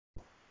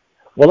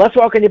Well, let's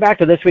welcome you back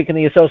to This Week in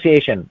the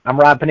Association. I'm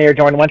Rob Paneer,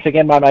 joined once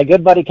again by my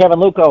good buddy Kevin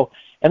Luco.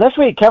 And this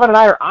week, Kevin and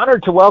I are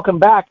honored to welcome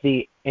back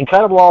the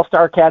incredible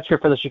all-star catcher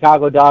for the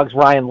Chicago Dogs,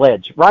 Ryan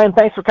Lidge. Ryan,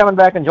 thanks for coming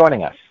back and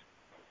joining us.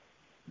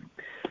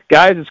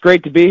 Guys, it's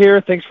great to be here.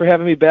 Thanks for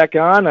having me back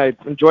on. I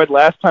enjoyed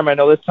last time. I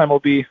know this time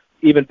will be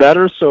even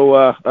better, so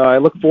I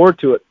look forward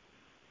to it.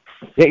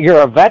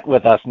 You're a vet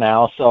with us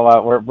now,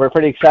 so we're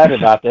pretty excited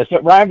about this.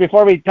 But Ryan,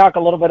 before we talk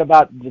a little bit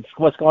about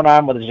what's going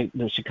on with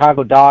the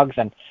Chicago Dogs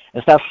and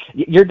stuff,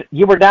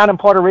 you were down in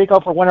Puerto Rico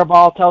for winter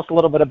ball. Tell us a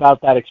little bit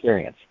about that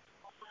experience.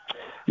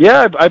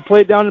 Yeah, I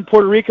played down in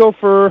Puerto Rico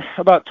for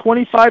about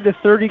 25 to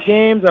 30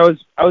 games. I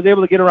was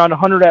able to get around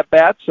 100 at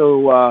bats,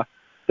 so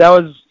that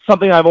was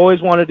something I've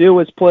always wanted to do,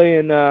 was play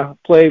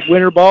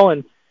winter ball.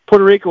 And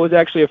Puerto Rico was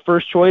actually a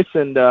first choice,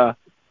 and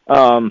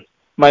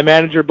my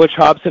manager, Butch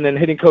Hobson, and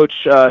hitting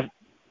coach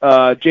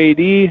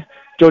JD,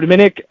 Joe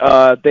Dominic,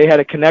 they had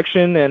a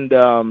connection, and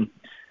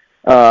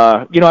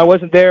I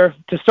wasn't there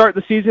to start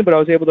the season, but I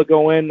was able to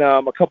go in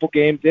a couple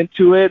games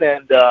into it,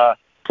 and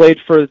played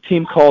for a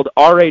team called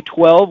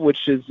RA12,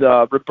 which is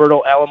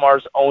Roberto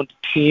Alomar's owned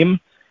team,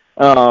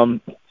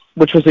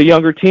 which was a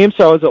younger team,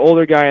 so I was an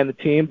older guy on the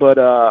team, but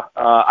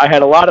I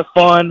had a lot of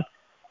fun,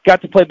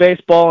 got to play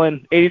baseball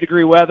in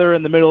 80-degree weather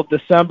in the middle of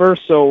December,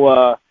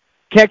 so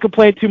can't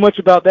complain too much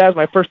about that. It was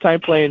my first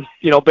time playing,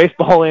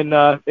 baseball in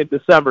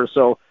December.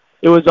 So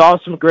it was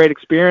awesome, great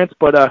experience.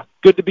 But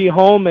good to be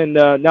home, and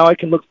now I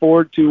can look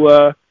forward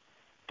to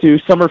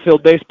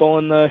Summerfield baseball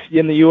in the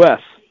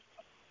U.S.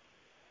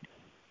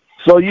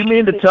 So you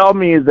mean to tell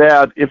me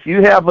that if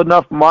you have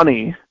enough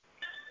money,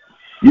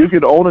 you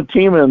could own a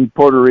team in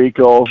Puerto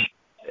Rico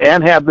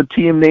and have the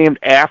team named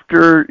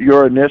after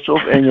your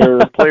initials and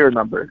your player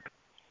number?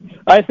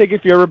 I think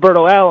if you're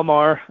Roberto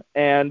Alomar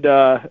and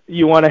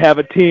you want to have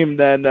a team,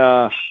 then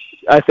I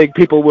think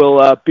people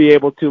will be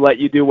able to let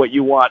you do what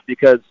you want,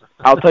 because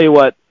I'll tell you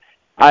what,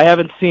 I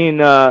haven't seen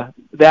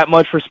that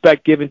much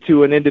respect given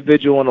to an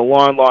individual in a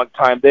long, long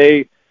time.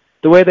 The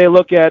way they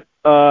look at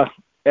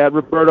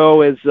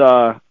Roberto is,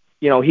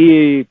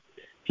 he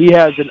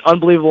has an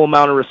unbelievable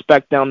amount of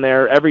respect down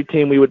there. Every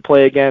team we would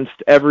play against,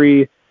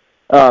 every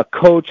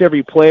coach,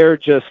 every player,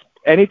 just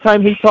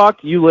anytime he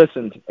talked, you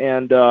listened.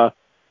 And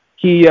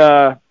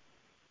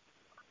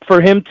for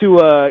him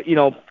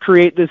to,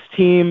 create this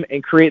team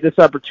and create this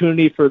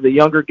opportunity for the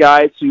younger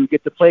guys who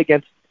get to play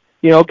against,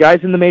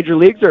 guys in the major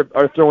leagues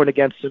are throwing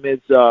against him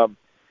is, I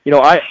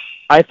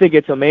think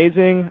it's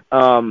amazing.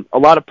 A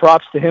lot of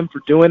props to him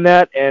for doing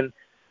that, and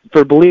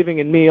for believing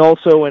in me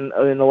also and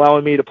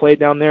allowing me to play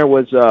down there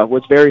was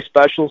very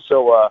special.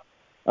 So,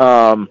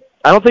 I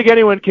don't think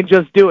anyone can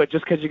just do it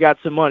just because you got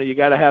some money. You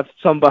got to have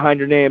some behind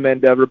your name,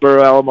 and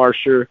Roberto Alomar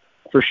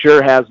for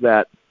sure has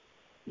that.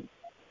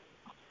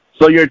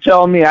 So you're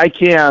telling me I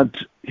can't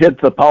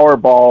hit the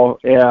Powerball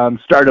and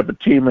start up a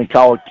team and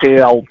call it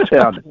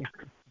KL10?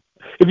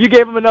 If you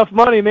gave him enough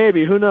money,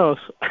 maybe. Who knows?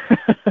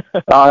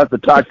 I'll have to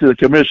talk to the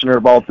commissioner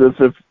about this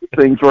if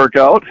things work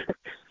out.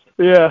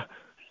 Yeah.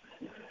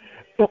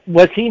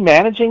 Was he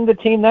managing the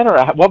team then, or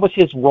what was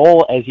his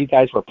role as you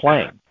guys were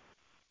playing?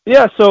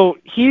 Yeah, so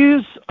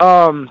he wasn't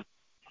our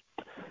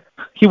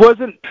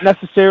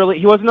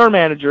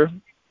manager.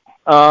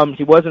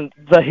 He wasn't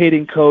the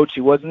hitting coach.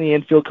 He wasn't the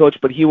infield coach,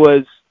 but he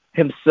was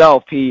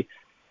himself. We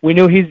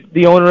knew he's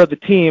the owner of the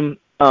team,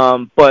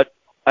 but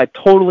a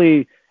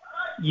totally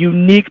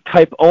unique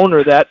type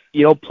owner that,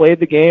 played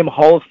the game,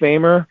 Hall of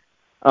Famer.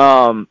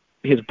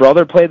 His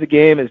brother played the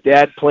game. His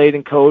dad played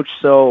and coached.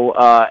 So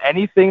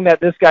anything that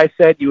this guy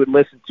said, you would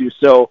listen to.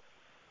 So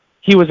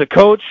he was a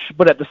coach,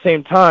 but at the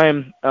same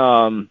time,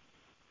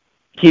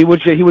 he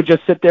would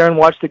just sit there and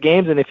watch the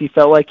games. And if he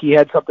felt like he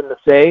had something to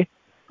say,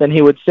 then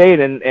he would say it.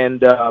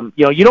 And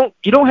you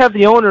don't have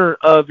the owner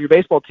of your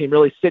baseball team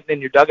really sitting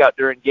in your dugout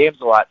during games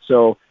a lot.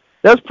 So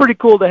that's pretty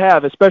cool to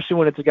have, especially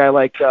when it's a guy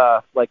like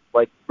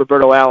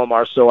Roberto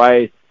Alomar. So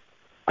I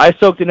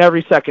soaked in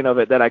every second of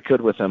it that I could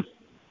with him.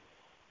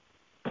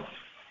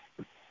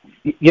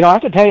 I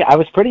have to tell you, I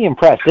was pretty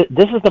impressed.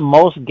 This is the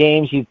most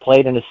games you've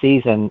played in a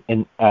season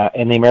in the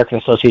American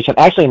Association,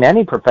 actually in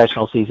any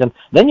professional season.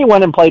 Then you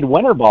went and played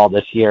winter ball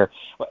this year.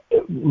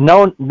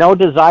 No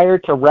desire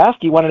to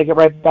rest? You wanted to get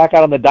right back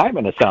out on the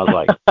diamond, it sounds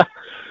like.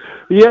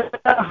 Yeah,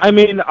 I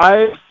mean,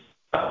 got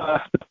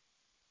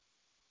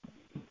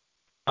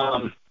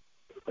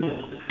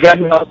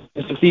me out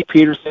to Steve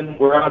Peterson.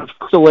 We're out of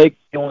Crystal Lake,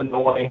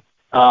 Illinois.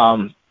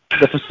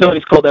 The facility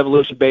is called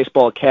Evolution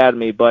Baseball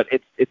Academy, but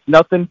it's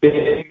nothing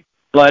big.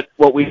 But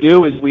what we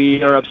do is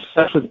we are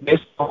obsessed with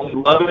baseball. We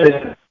love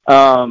it.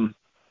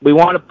 We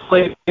want to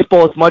play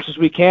baseball as much as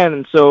we can.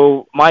 And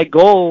so my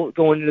goal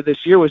going into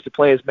this year was to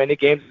play as many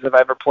games as I've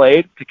ever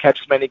played, to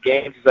catch as many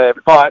games as I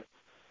ever caught.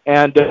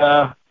 And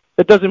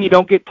that doesn't mean you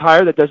don't get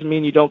tired. That doesn't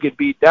mean you don't get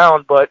beat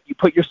down. But you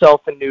put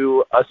yourself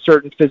into a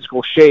certain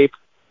physical shape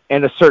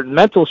and a certain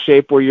mental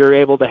shape where you're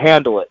able to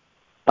handle it.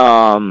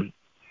 I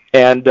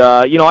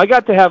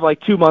got to have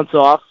like 2 months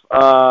off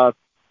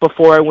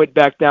before I went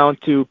back down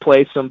to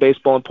play some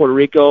baseball in Puerto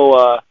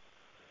Rico.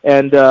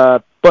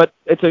 but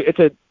it's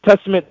a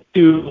testament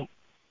to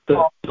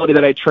the ability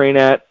that I train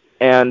at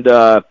and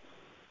the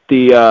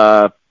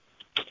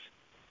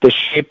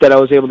shape that I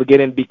was able to get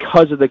in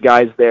because of the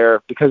guys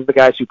there, because of the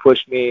guys who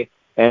pushed me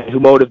and who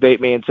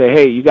motivate me and say,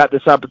 hey, you got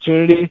this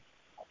opportunity,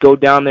 go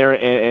down there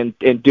and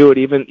do it.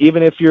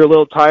 Even if you're a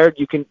little tired,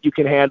 you can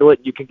handle it,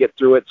 you can get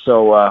through it.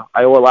 So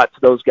I owe a lot to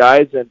those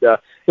guys, and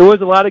it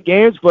was a lot of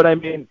games, but I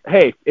mean,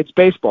 hey, it's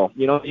baseball.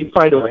 You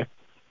find a way.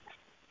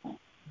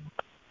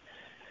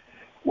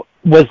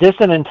 Was this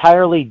an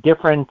entirely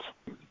different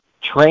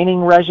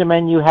training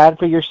regimen you had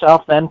for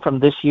yourself then from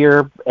this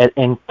year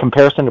in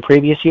comparison to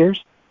previous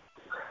years?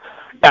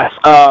 Yes,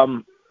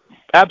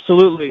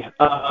 absolutely.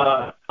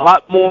 A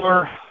lot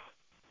more,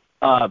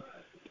 I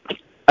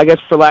guess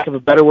for lack of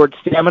a better word,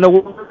 stamina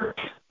work,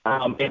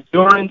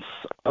 endurance,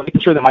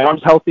 making sure that my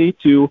arm's healthy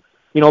to,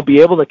 be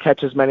able to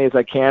catch as many as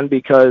I can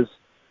because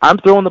I'm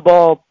throwing the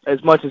ball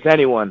as much as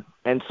anyone.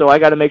 And so I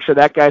got to make sure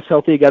that guy's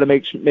healthy. Got to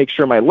make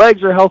sure my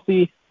legs are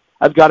healthy.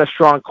 I've got a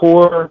strong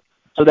core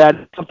so that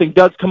if something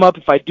does come up,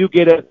 if I do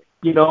get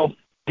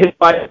hit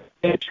by a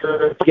pitch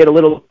or get a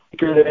little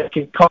weaker, that it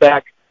can come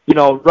back,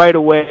 right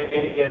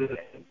away and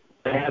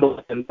handle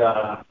it. And,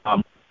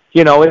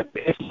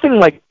 it's nothing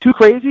like too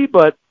crazy,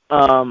 but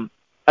I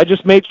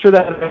just made sure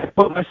that I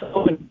put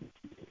myself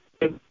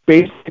in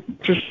basic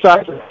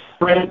exercise,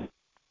 sprint,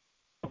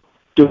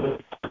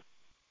 doing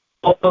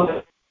all of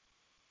it.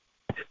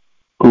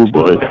 Oh,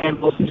 boy.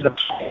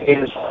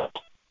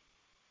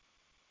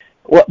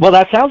 Well,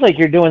 that sounds like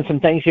you're doing some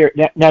things here.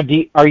 Now,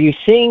 are you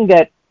seeing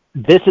that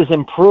this is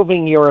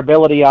improving your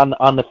ability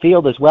on the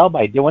field as well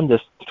by doing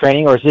this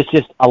training, or is this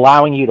just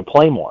allowing you to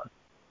play more?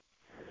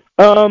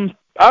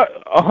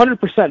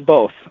 100%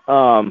 both.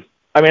 I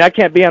mean, I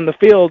can't be on the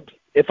field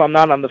if I'm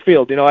not on the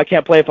field. I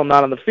can't play if I'm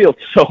not on the field.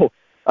 So,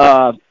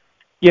 I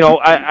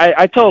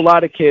tell a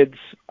lot of kids,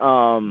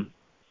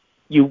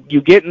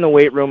 you get in the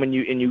weight room and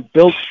you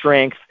build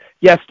strength.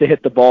 Yes, to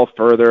hit the ball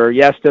further.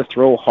 Yes, to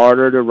throw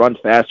harder, to run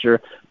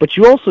faster. But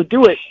you also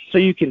do it so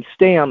you can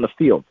stay on the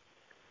field.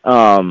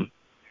 And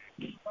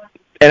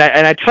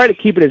I try to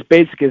keep it as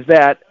basic as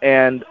that.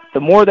 And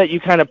the more that you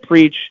kind of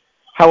preach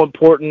how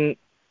important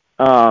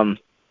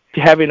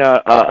having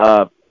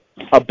a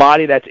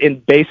body that's in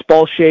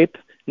baseball shape,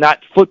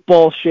 not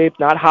football shape,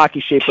 not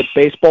hockey shape, but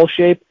baseball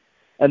shape,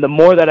 and the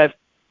more that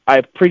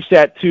I've preached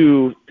that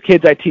to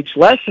kids I teach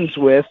lessons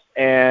with,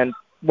 and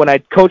when I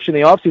coach in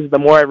the off season, the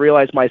more I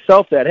realize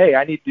myself that, hey,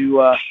 I need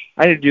to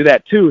do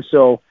that too.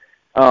 So,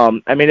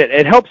 I mean,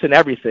 it helps in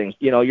everything.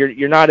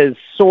 You're not as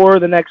sore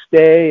the next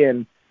day,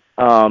 and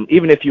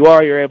even if you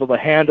are, you're able to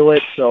handle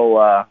it.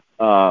 So,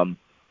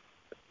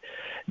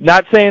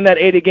 not saying that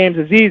 80 games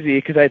is easy,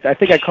 because I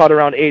think I caught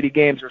around 80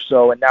 games or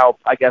so, and now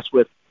I guess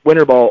with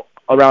winter ball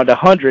around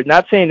 100.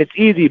 Not saying it's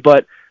easy,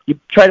 but you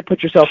try to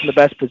put yourself in the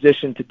best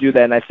position to do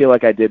that, and I feel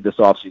like I did this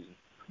off season.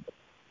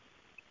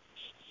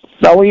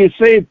 Now, when you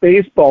say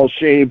baseball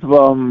shape,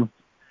 elaborate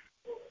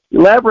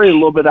a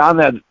little bit on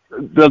that.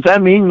 Does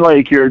that mean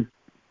like you're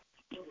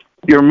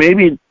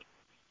maybe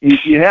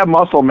you have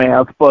muscle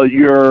mass, but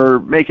you're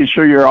making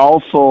sure you're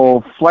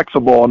also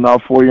flexible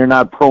enough where you're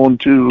not prone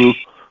to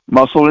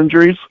muscle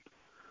injuries?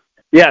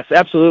 Yes,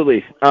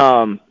 absolutely.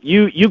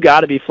 You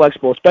got to be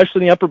flexible,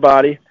 especially in the upper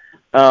body.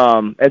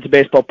 As a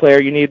baseball player,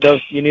 you need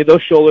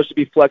those shoulders to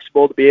be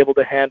flexible to be able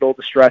to handle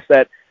the stress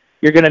that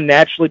you're going to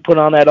naturally put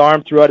on that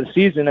arm throughout a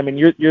season. I mean,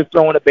 you're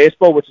throwing a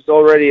baseball, which is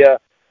already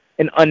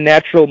an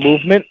unnatural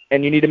movement,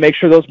 and you need to make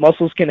sure those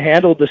muscles can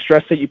handle the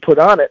stress that you put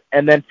on it.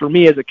 And then for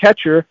me as a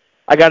catcher,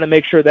 I got to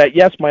make sure that,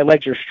 yes, my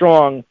legs are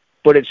strong,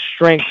 but it's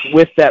strength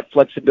with that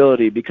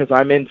flexibility, because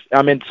I'm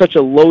in such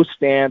a low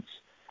stance.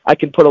 I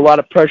can put a lot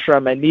of pressure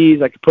on my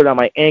knees. I can put it on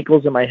my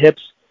ankles and my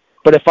hips.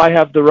 But if I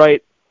have the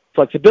right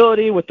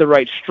flexibility with the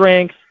right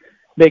strength,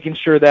 making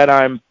sure that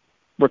I'm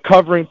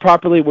recovering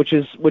properly, which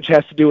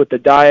has to do with the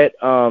diet,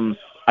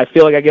 I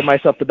feel like I give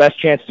myself the best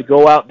chance to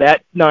go out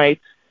that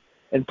night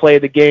and play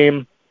the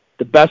game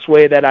the best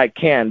way that I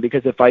can.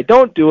 Because if I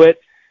don't do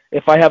it,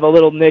 if I have a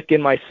little nick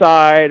in my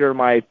side or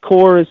my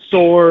core is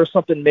sore or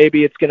something,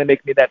 maybe it's going to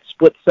make me that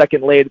split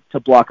second late to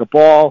block a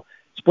ball,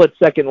 split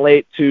second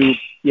late to,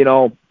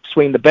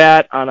 swing the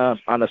bat on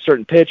a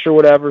certain pitch or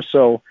whatever.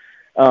 So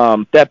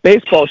that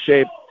baseball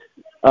shape,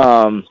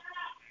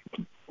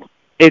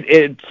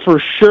 it for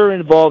sure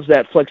involves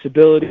that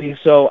flexibility.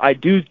 So I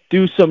do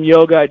some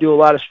yoga, I do a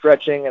lot of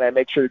stretching, and I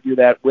make sure to do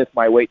that with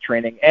my weight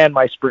training and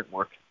my sprint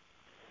work.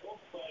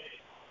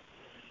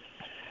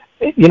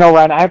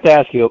 Ryan, I have to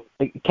ask you,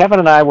 Kevin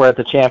and I were at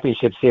the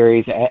championship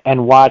series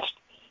and watched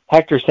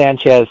Hector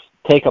Sanchez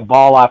take a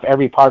ball off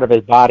every part of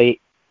his body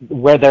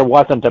where there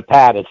wasn't a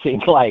pad, it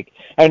seemed like.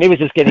 And he was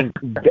just getting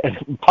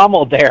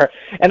pummeled there.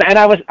 And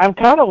I'm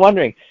kind of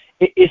wondering,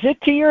 is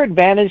it to your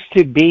advantage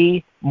to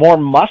be more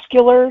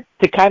muscular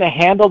to kind of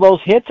handle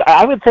those hits?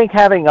 I would think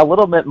having a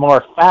little bit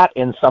more fat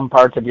in some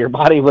parts of your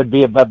body would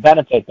be a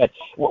benefit, but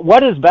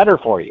what is better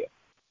for you?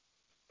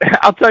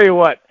 I'll tell you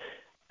what,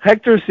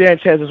 Hector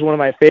Sanchez is one of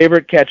my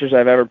favorite catchers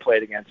I've ever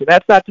played against. And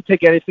that's not to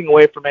take anything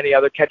away from any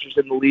other catchers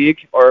in the league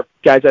or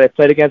guys that I've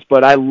played against,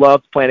 but I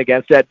loved playing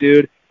against that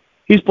dude.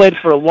 He's played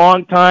for a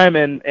long time,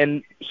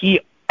 and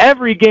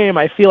every game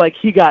I feel like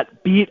he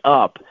got beat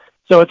up.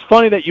 So it's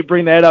funny that you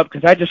bring that up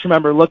because I just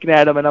remember looking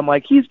at him, and I'm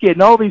like, he's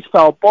getting all these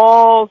foul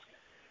balls,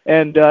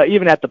 and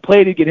even at the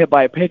plate he'd get hit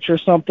by a pitch or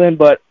something.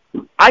 But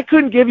I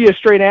couldn't give you a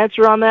straight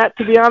answer on that,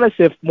 to be honest,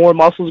 if more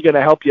muscle is going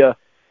to help you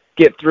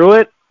get through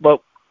it.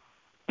 But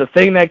the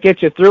thing that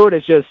gets you through it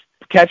is just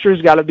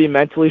catcher's got to be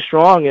mentally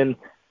strong, and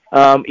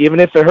even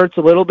if it hurts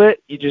a little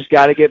bit, you just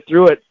got to get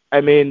through it.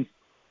 I mean,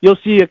 you'll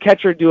see a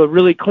catcher do a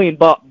really clean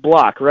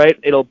block, right?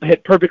 It'll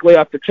hit perfectly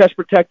off the chest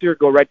protector,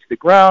 go right to the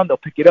ground, they'll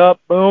pick it up,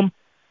 boom,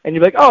 and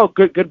you're like, oh,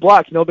 good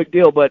block, no big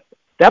deal. But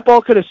that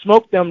ball could have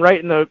smoked them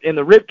right in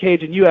the rib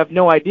cage, and you have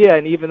no idea.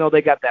 And even though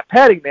they got that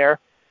padding there,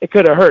 it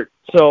could have hurt.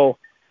 So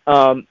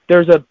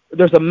there's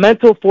a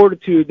mental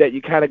fortitude that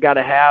you kind of got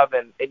to have,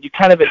 and you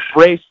kind of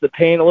embrace the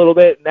pain a little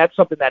bit, and that's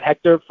something that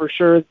Hector for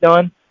sure has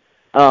done.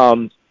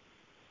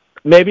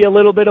 Maybe a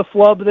little bit of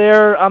flub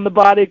there on the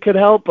body could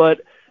help,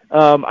 but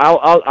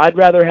I'd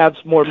rather have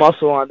some more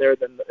muscle on there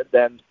than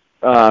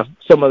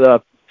some of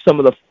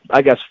the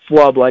I guess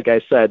flub, like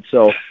I said.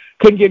 So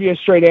couldn't give you a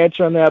straight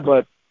answer on that,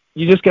 but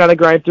you just gotta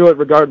grind through it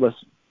regardless.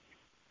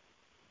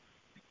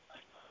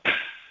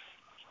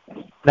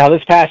 Now,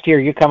 this past year,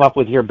 you come up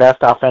with your best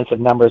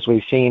offensive numbers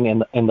we've seen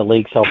in the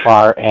league so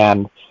far,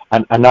 and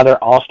another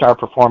all-star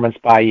performance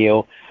by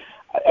you.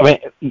 I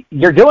mean,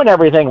 you're doing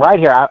everything right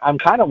here. I'm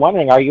kind of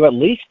wondering, are you at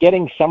least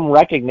getting some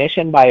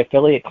recognition by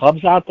affiliate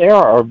clubs out there,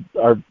 or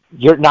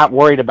you're not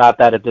worried about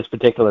that at this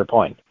particular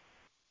point?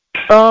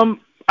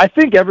 I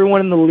think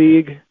everyone in the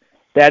league,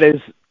 that is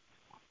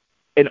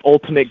an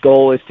ultimate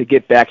goal, is to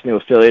get back into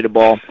affiliated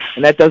ball.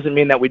 And that doesn't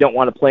mean that we don't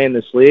want to play in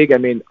this league. I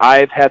mean,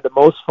 I've had the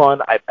most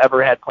fun I've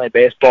ever had playing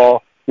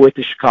baseball with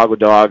the Chicago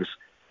Dogs.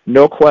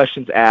 No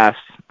questions asked.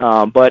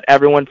 But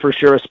everyone for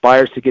sure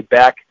aspires to get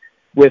back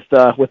with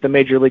the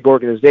major league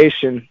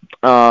organization.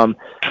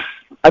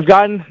 I've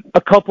gotten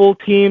a couple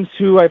teams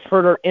who I've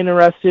heard are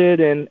interested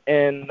and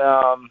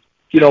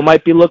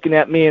might be looking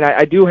at me, and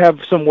I do have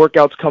some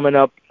workouts coming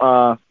up,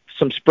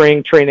 some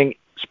spring training,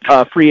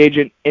 free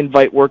agent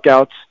invite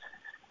workouts.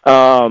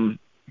 I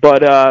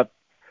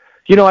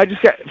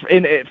just got,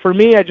 for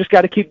me, I just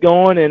got to keep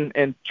going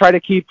and try to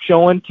keep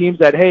showing teams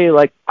that, hey,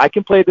 like, I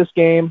can play this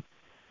game.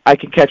 I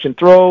can catch and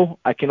throw.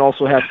 I can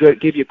also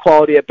give you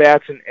quality at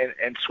bats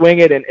and swing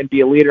it and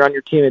be a leader on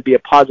your team and be a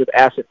positive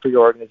asset for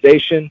your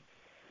organization.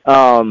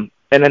 And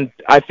then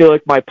I feel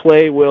like my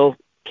play will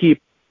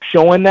keep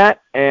showing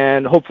that,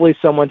 and hopefully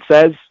someone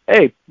says,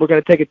 hey, we're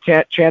going to take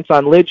a chance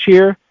on Lidge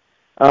here,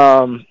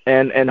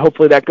 and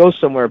hopefully that goes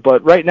somewhere.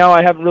 But right now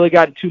I haven't really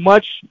gotten too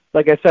much.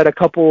 Like I said, a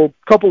couple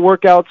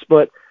workouts,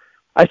 but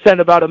I sent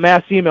about a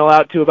mass email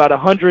out to about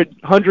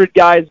 100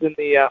 guys in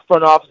the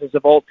front offices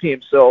of all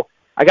teams. So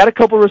I got a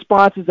couple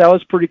responses. That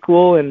was pretty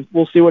cool, and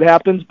we'll see what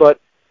happens. But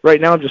right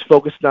now I'm just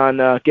focused on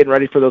getting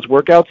ready for those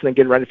workouts and then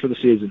getting ready for the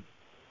season.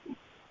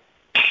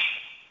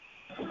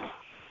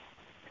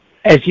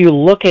 As you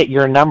look at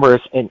your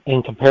numbers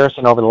in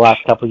comparison over the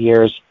last couple of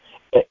years,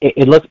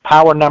 it looks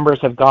power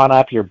numbers have gone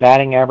up, your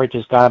batting average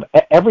has gone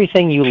up.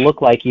 Everything you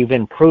look like you've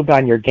improved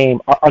on your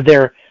game. Are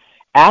there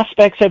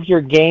aspects of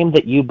your game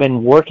that you've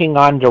been working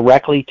on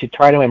directly to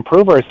try to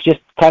improve, or it's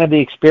just kind of the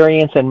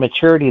experience and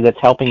maturity that's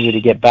helping you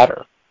to get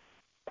better?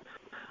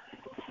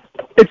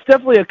 It's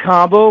definitely a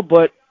combo,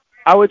 but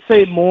I would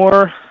say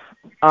more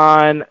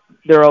on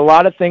there are a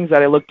lot of things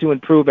that I look to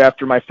improve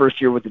after my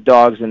first year with the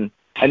Dogs, and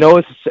I know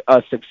it's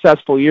a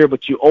successful year,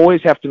 but you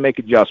always have to make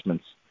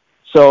adjustments.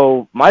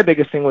 So my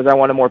biggest thing was I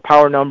wanted more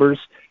power numbers,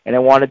 and I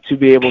wanted to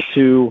be able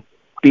to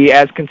be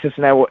as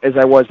consistent as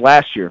I was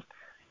last year.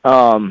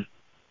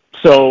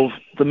 So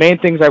the main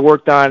things I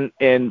worked on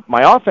in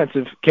my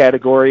offensive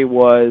category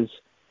was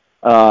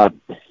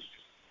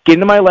getting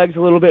to my legs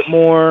a little bit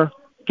more,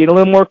 getting a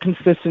little more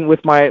consistent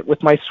with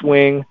my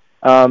swing.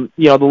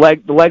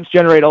 The legs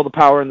generate all the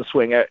power in the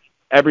swing.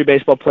 Every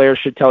baseball player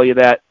should tell you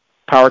that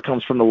power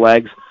comes from the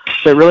legs.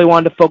 So I really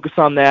wanted to focus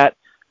on that.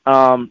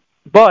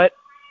 But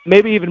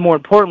maybe even more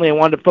importantly, I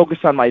wanted to focus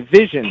on my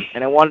vision,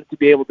 and I wanted to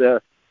be able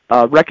to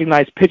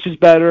recognize pitches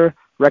better,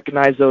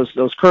 recognize those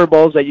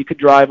curveballs that you could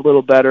drive a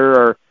little better,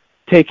 or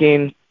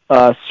taking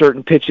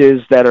certain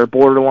pitches that are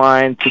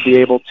borderline to be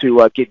able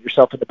to get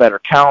yourself into better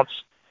counts.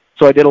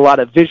 So I did a lot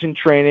of vision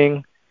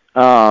training,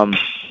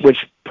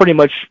 which pretty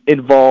much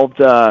involved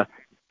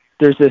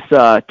there's this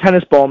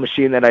tennis ball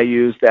machine that I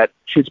use that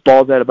shoots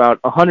balls at about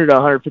 100 to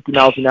 150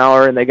 miles an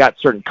hour, and they got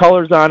certain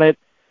colors on it,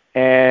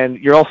 and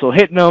you're also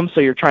hitting them,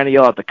 so you're trying to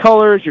yell out the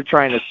colors, you're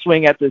trying to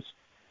swing at this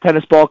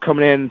tennis ball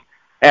coming in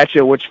at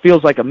you, which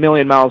feels like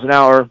 1,000,000 miles an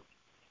hour.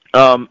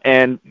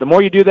 And the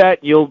more you do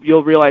that,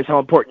 you'll realize how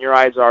important your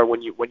eyes are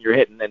when you're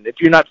hitting. And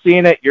if you're not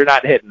seeing it, you're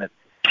not hitting it.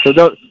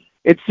 So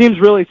it seems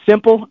really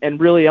simple and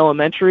really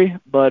elementary,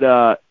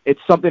 but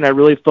it's something I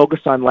really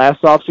focused on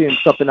last offseason, and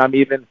something I'm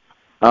even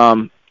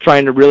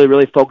trying to really,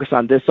 really focus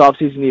on this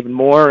offseason even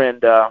more.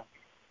 And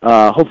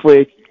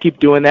hopefully keep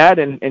doing that,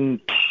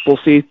 and we'll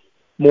see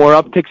more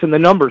upticks in the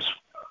numbers.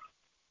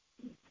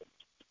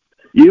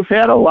 You've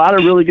had a lot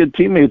of really good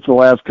teammates the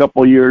last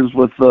couple of years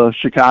with the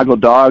Chicago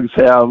Dogs.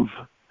 Have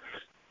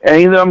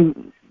any of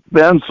them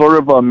been sort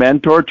of a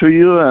mentor to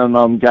you,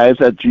 and guys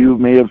that you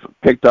may have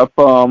picked up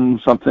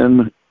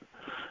something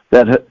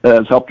that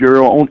has helped your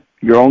own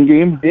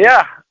game?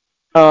 Yeah.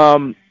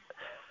 I'll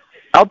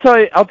tell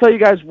you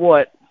guys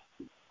what.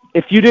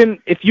 If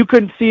you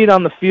couldn't see it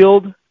on the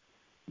field,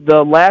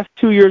 the last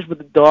 2 years with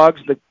the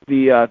Dogs,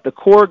 the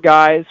core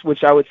guys,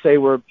 which I would say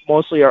were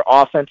mostly our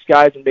offense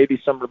guys and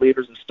maybe some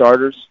relievers and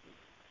starters,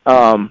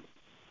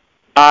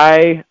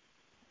 I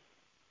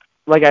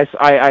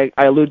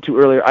alluded to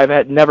earlier,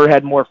 I've never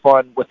had more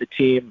fun with the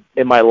team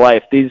in my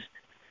life. These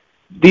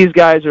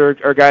guys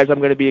are guys I'm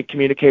going to be in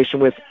communication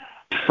with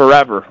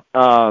forever.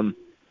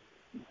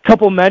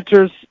 Couple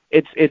mentors,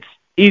 it's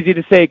easy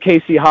to say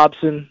Casey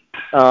Hobson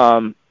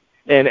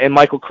and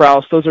Michael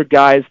Krause. Those are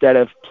guys that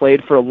have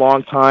played for a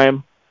long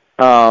time,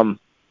 and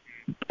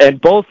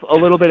both a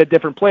little bit of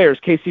different players.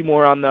 Casey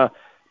more on the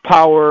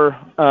power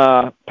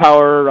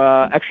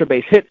extra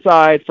base hit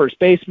side, first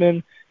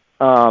baseman,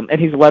 and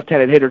he's a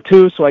left-handed hitter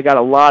too, so I got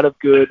a lot of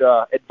good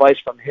advice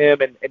from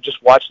him and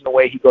just watching the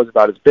way he goes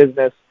about his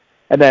business.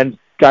 And then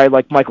guy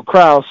like Michael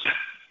Krause,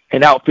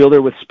 an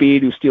outfielder with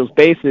speed who steals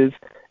bases,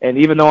 and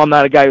even though I'm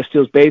not a guy who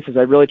steals bases,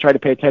 I really try to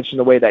pay attention to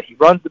the way that he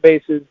runs the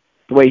bases,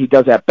 the way he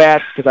does at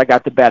bats, because I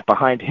got the bat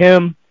behind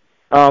him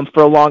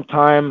for a long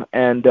time,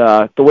 and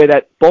the way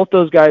that both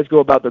those guys go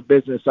about their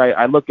business,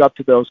 I look up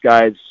to those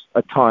guys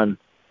a ton.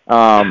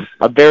 I'm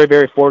very,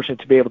 very fortunate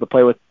to be able to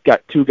play with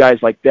two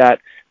guys like that.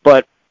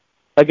 But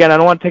again, I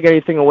don't want to take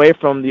anything away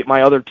from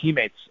my other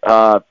teammates.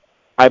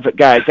 I've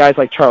got guys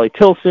like Charlie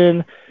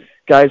Tilson,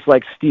 guys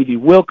like Stevie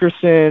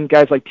Wilkerson,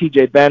 guys like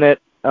T.J. Bennett,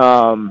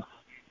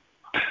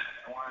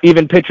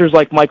 even pitchers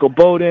like Michael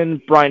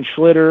Bowden, Brian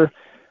Schlitter,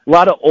 a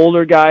lot of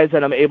older guys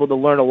that I'm able to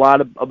learn a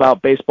lot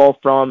about baseball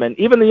from, and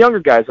even the younger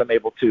guys I'm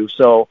able to.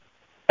 So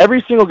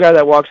every single guy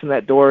that walks in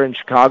that door in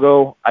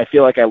Chicago, I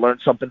feel like I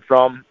learned something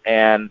from,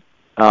 and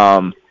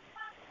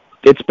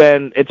it's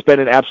been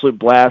an absolute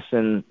blast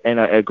and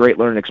a great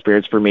learning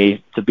experience for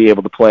me to be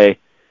able to play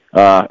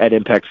at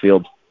Impact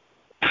Field.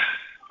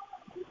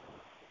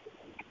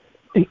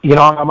 You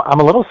know, I'm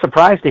a little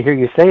surprised to hear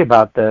you say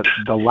about the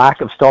lack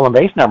of stolen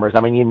base numbers. I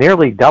mean, you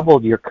nearly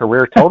doubled your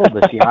career total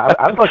this year.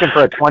 I was looking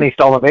for a 20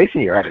 stolen base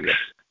year out of you.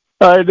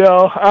 I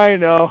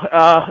know.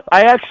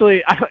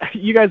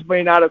 You guys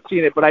may not have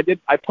seen it, but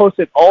I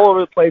posted all over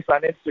the place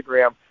on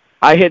Instagram.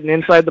 I hit an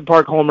inside the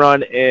park home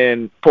run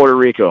in Puerto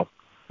Rico,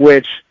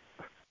 which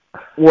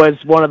was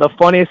one of the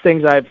funniest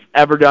things I've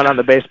ever done on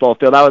the baseball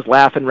field. I was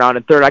laughing round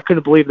and third. I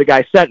couldn't believe the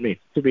guy sent me,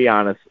 to be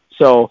honest.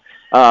 So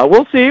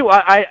we'll see.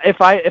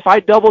 If I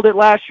doubled it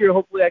last year,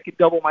 hopefully I could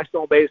double my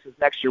stolen bases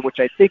next year, which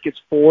I think is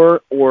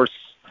 4 or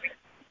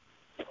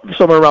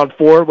somewhere around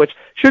 4, which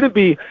shouldn't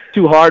be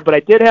too hard. But I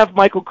did have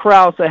Michael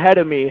Krause ahead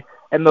of me,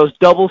 and those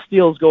double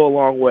steals go a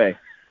long way.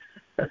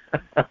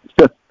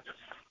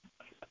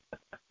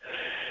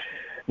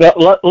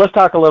 Now, let's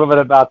talk a little bit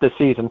about this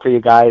season for you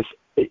guys.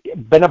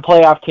 Been a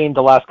playoff team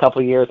the last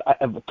couple of years.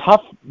 A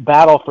tough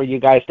battle for you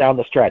guys down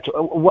the stretch.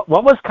 What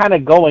was kind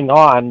of going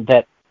on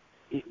that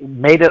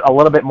made it a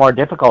little bit more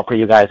difficult for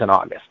you guys in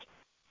August?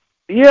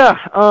 Yeah,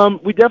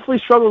 we definitely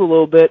struggled a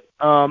little bit,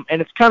 and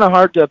it's kind of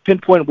hard to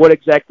pinpoint what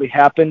exactly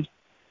happened.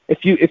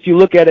 If you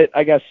look at it,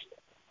 I guess,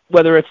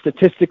 whether it's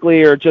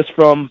statistically or just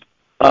from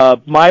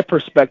my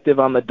perspective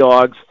on the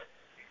Dogs,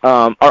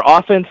 our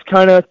offense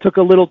kind of took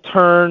a little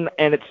turn,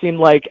 and it seemed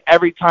like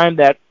every time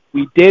that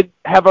we did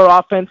have our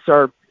offense,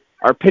 our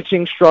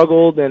pitching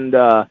struggled, and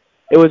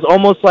it was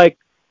almost like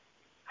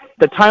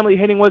the timely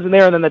hitting wasn't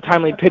there, and then the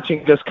timely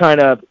pitching just kind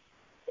of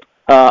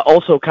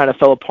also kind of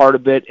fell apart a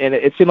bit, and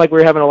it seemed like we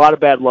were having a lot of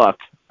bad luck.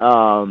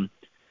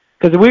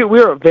 Because we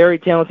were a very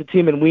talented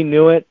team, and we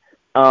knew it,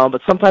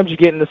 but sometimes you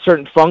get into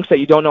certain funks that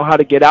you don't know how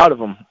to get out of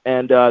them,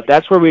 and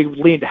that's where we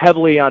leaned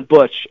heavily on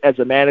Butch as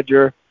a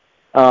manager.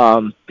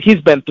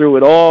 He's been through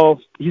it all.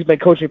 He's been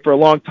coaching for a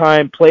long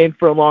time, playing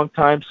for a long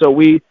time, so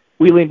we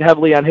leaned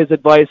heavily on his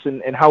advice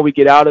and how we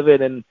get out of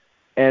it, and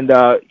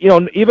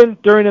even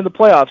during the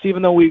playoffs,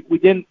 even though we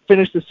didn't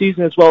finish the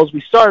season as well as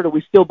we started,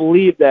 we still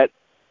believed that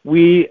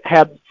we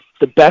had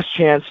the best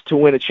chance to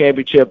win a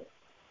championship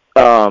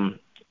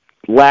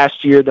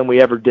last year than we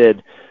ever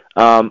did.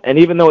 And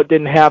even though it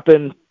didn't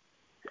happen,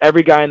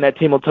 every guy in that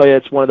team will tell you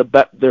it's one of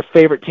their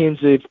favorite teams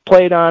they've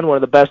played on, one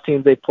of the best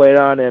teams they've played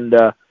on, and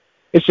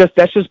that's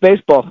just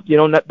baseball. You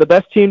know, the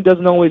best team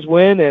doesn't always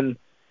win, and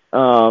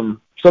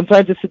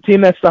sometimes it's the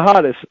team that's the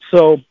hottest.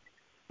 So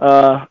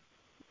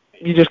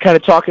you just kind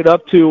of chalk it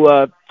up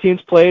to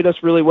teams played us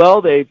really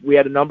well. We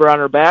had a number on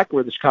our back.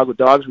 We're the Chicago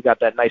Dogs. We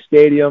got that nice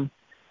stadium.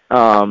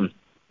 And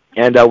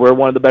we're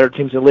one of the better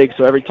teams in the league.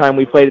 So every time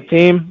we played a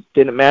team,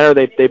 didn't matter.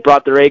 They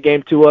brought their A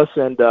game to us,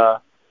 and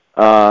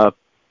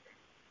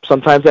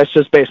sometimes that's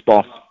just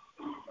baseball.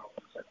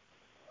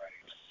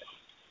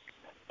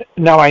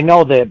 Now, I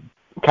know that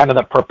kind of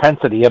the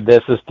propensity of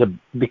this is to,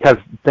 because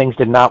things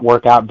did not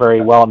work out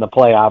very well in the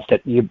playoffs,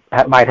 that you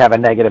might have a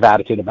negative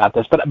attitude about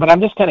this. But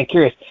I'm just kind of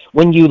curious,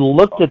 when you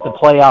looked at the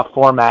playoff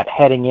format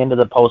heading into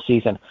the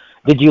postseason,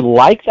 did you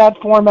like that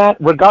format,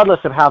 regardless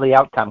of how the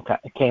outcome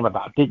came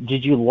about?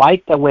 Did you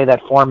like the way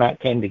that format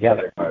came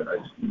together?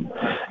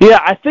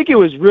 Yeah, I think it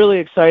was really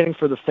exciting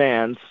for the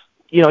fans.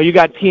 You know, you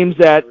got teams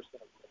that,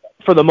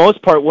 for the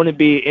most part, wouldn't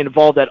be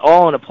involved at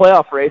all in a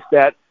playoff race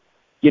that,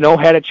 you know,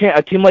 had a chance.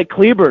 A team like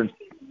Cleburne,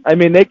 I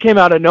mean, they came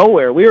out of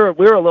nowhere. We were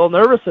a little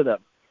nervous of them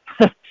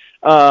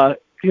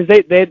because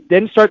they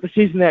didn't start the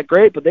season that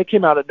great, but they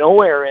came out of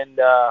nowhere in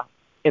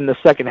the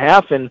second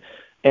half and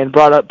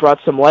brought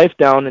some life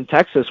down in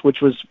Texas,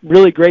 which was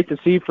really great to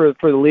see for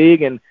the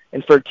league and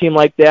for a team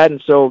like that.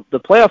 And so the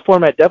playoff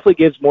format definitely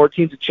gives more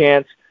teams a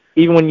chance.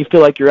 Even when you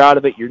feel like you're out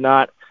of it, you're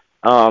not.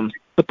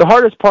 But the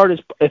hardest part is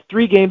a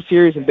 3-game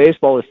series in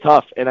baseball is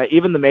tough, and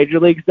even the major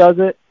leagues does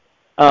it.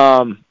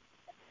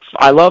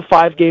 I love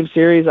 5-game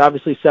series.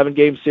 Obviously,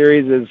 7-game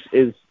series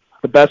is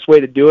the best way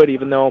to do it,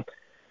 even though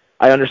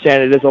I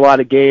understand it is a lot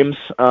of games.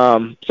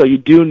 So you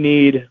do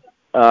need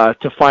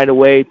to find a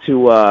way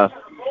to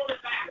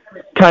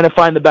kind of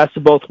find the best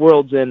of both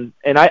worlds, and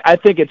I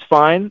think it's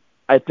fine.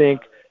 I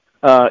think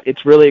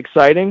it's really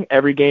exciting.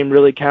 Every game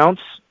really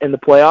counts in the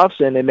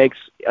playoffs, and it makes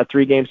a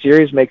 3-game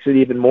series makes it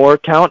even more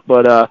count.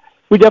 But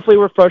we definitely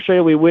were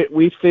frustrated.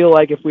 We feel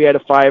like if we had a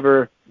 5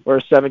 or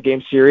a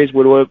 7-game series,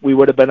 we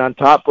would have been on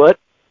top, but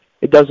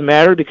it doesn't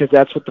matter because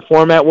that's what the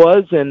format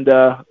was,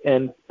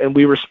 and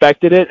we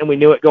respected it and we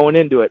knew it going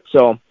into it.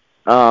 So,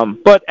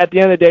 but at the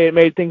end of the day, it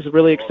made things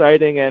really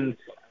exciting, and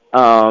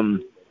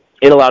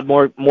it allowed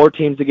more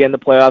teams to get in the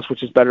playoffs,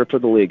 which is better for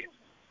the league.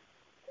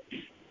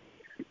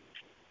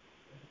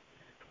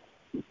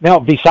 Now,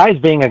 besides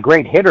being a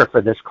great hitter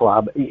for this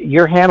club,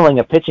 you're handling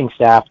a pitching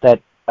staff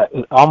that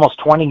almost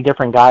 20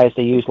 different guys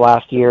they used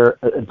last year.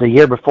 The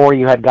year before,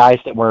 you had guys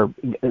that were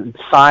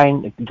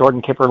signed.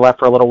 Jordan Kipper left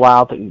for a little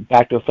while,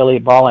 back to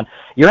affiliate ball, and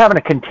you're having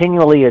to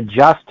continually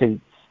adjust to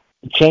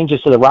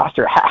changes to the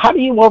roster. How do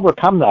you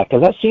overcome that?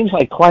 Because that seems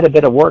like quite a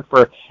bit of work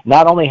for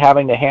not only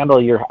having to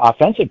handle your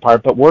offensive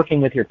part, but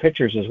working with your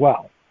pitchers as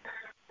well.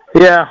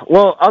 Yeah,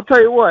 well, I'll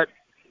tell you what,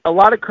 a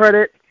lot of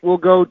credit will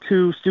go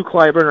to Stu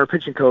Clyburn, our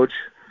pitching coach,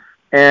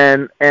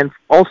 and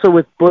also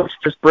with Butch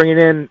just bringing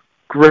in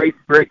great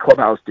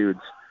clubhouse dudes.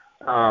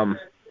 You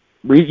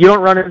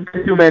don't run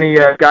into too many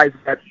guys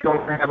that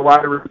don't have a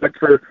lot of respect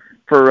for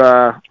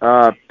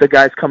the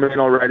guys coming in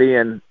already,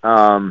 and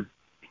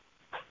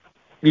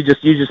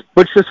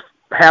Butch just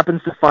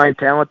happens to find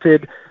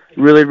talented,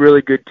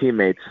 really good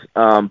teammates.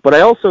 But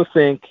I also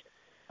think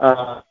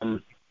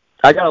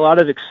I got a lot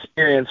of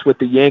experience with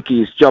the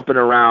Yankees jumping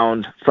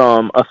around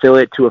from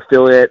affiliate to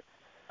affiliate.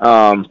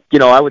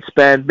 I would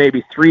spend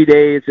maybe 3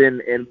 days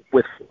in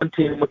with one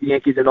team with the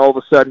Yankees, and all of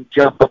a sudden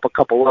jump up a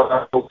couple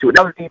levels to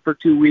another team for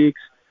 2 weeks,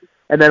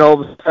 and then all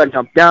of a sudden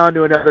jump down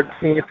to another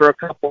team for a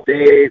couple of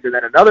days, and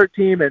then another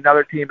team. And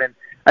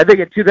I think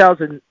in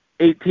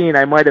 2018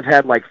 I might have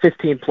had like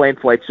 15 plane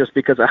flights just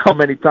because of how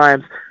many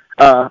times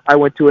I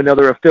went to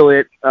another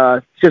affiliate,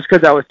 just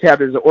because I was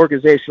tabbed as an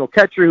organizational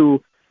catcher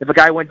who, if a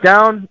guy went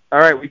down, all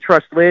right, we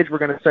trust Lidge, we're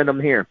going to send him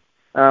here.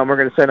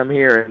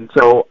 And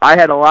so I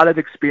had a lot of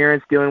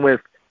experience dealing with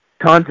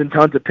tons and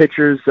tons of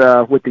pitchers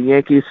with the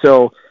Yankees.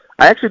 So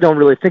I actually don't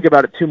really think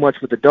about it too much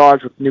with the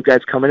Dogs, with new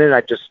guys coming in.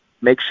 I just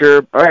make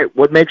sure, all right,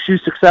 what makes you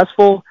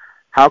successful?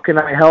 How can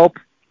I help?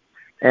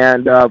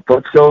 And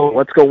let's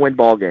go win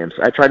ball games.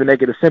 I try to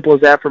make it as simple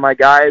as that for my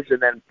guys, and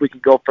then we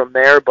can go from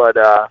there. But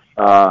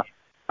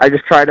I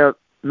just try to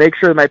make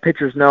sure that my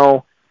pitchers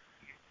know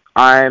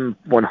I'm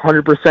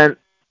 100%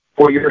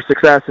 for your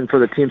success and for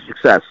the team's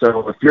success.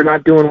 So if you're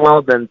not doing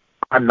well, then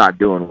I'm not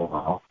doing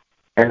well.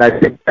 And I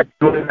think that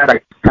doing that, I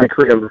kind of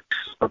create a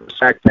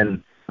respect,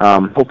 and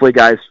hopefully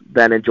guys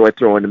then enjoy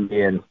throwing to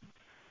me. And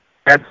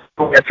that's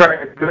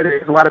right.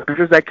 There's a lot of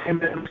pitchers that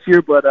came in this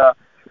year, but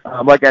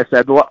like I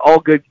said, all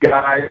good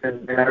guys,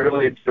 and I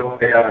really enjoy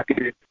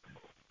getting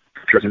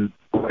pitchers and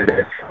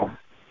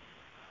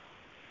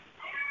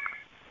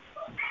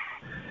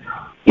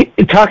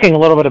Talking a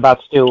little bit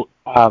about Stu,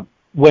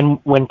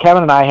 when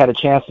Kevin and I had a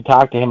chance to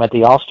talk to him at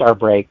the All-Star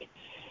break,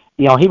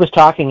 he was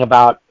talking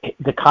about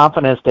the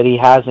confidence that he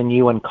has in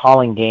you in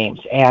calling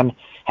games. And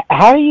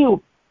how do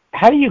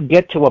you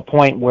get to a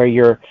point where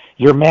your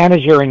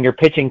manager and your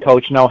pitching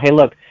coach know, hey,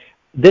 look,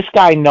 this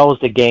guy knows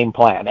the game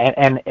plan,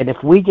 and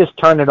if we just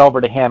turn it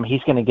over to him,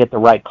 he's going to get the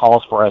right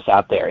calls for us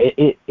out there.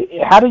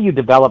 How do you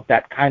develop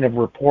that kind of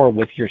rapport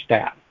with your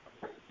staff?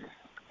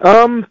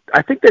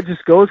 I think that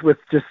just goes with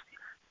just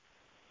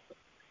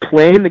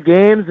playing the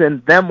games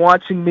and them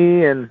watching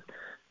me, and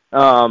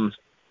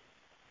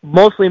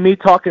mostly me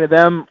talking to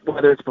them,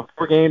 whether it's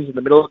before games, in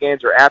the middle of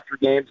games, or after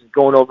games, and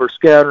going over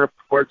scouting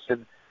reports.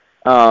 And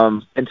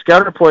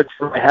scouting reports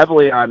rely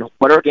heavily on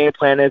what our game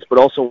plan is, but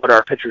also what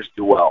our pitchers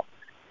do well.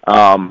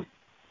 And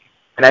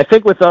I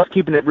think with us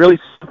keeping it really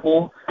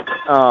simple,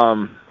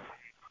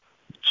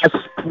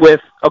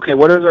 with, okay,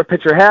 what does our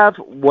pitcher have?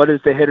 What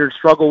does the hitter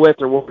struggle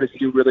with, or what does he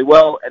do really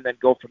well? And then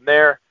go from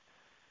there.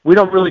 We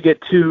don't really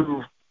get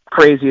too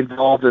crazy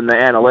involved in the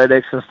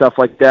analytics and stuff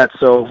like that.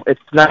 So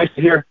it's nice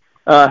to hear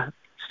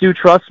Stu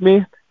trusts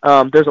me.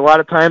 There's a lot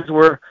of times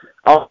where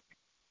I'll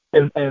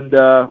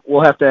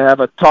we'll have to have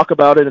a talk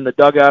about it in the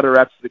dugout or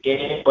after the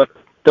game. But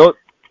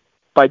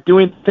by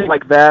doing things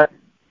like that,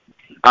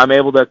 I'm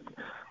able to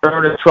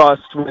earn a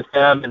trust with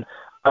them, and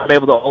I'm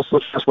able to also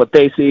trust what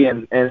they see,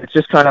 and it's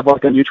just kind of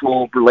like a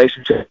mutual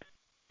relationship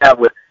I have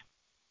with.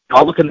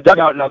 I'll look in the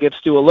dugout and I'll give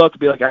Stu a look and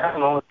be like, I don't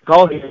know what to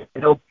call here.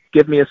 And he'll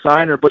give me a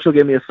sign, or Butch will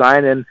give me a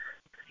sign, and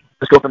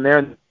just go from there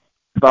and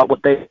about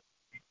what they.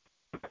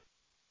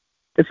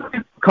 It's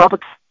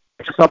complicated.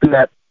 It's just something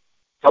that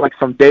felt like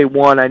from day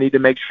one I need to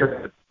make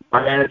sure that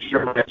my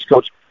manager, my next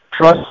coach,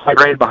 trusts my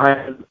brain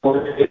behind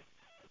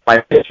my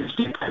pitchers,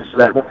 so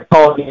that when I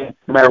call again,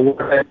 no matter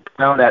what I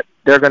found, that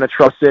they're going to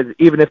trust it.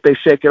 Even if they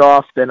shake it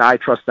off, then I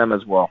trust them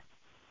as well.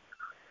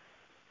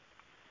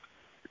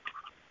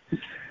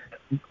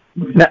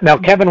 Now,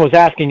 Kevin was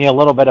asking you a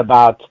little bit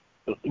about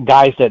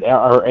guys that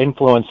are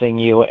influencing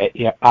you,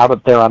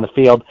 out there on the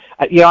field.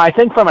 I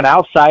think from an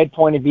outside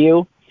point of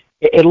view,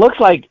 it looks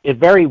like a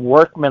very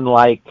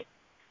workmanlike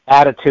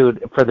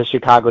attitude for the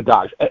Chicago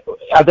Dogs.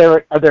 Are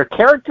there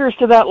characters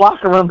to that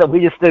locker room that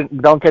we just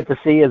don't get to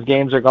see as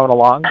games are going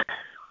along?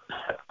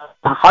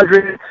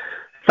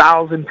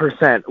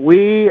 100,000%.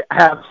 We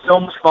have so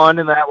much fun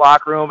in that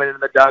locker room and in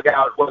the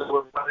dugout, whether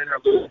we're running or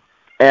losing.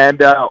 And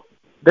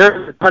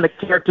there's a ton of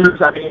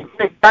characters. I mean,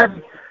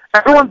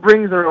 everyone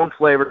brings their own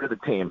flavor to the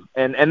team,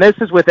 and this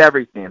is with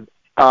every team.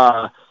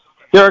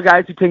 There are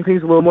guys who take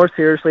things a little more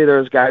seriously.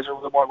 There's guys who are a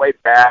little more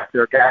laid back.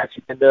 There are guys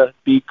who tend to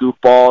be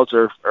goofballs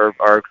or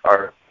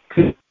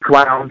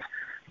clowns.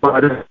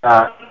 But at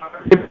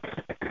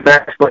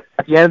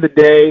the end of the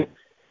day,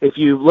 if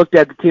you looked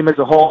at the team as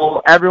a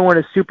whole, everyone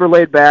is super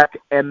laid back,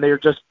 and they're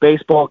just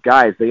baseball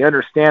guys. They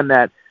understand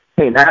that,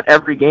 hey, not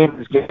every game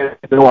is going to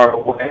go our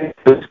way.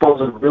 Baseball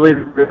is a really,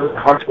 really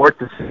hard sport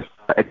to see.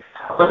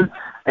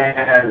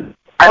 And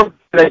I don't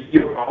think that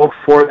you were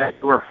 0-4, that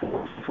you were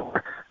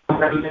 4-4. I'm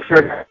going to make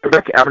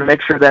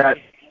sure that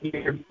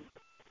you're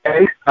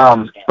okay.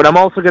 But I'm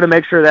also going to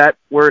make sure that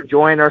we're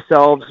enjoying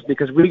ourselves,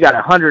 because we got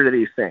 100 of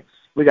these things.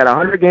 We got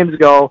 100 games to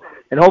go,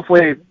 and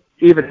hopefully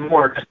even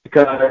more, just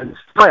because it's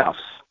playoffs.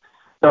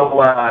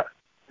 So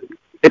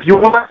if you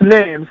want some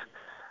names,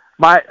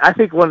 I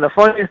think one of the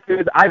funniest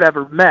dudes I've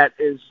ever met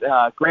is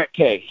Grant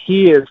Kay.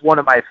 He is one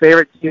of my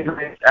favorite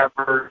teammates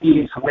ever.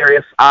 He's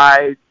hilarious.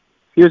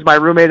 He was my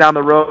roommate on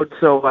the road,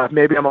 so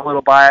maybe I'm a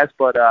little biased,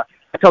 but I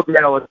tell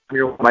Grant all the time,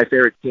 you're one of my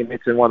favorite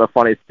teammates and one of the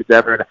funniest dudes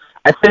ever. And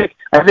I think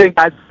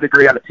guys would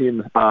agree on the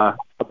team about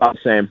the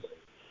same.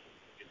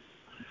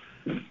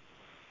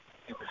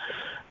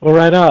 Well,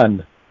 right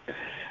on.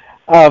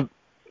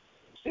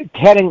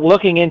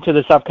 Looking into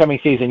this upcoming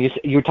season,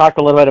 you talked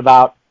a little bit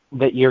about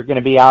that you're going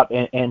to be out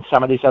in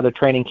some of these other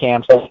training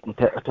camps to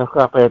hook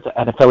up at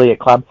an affiliate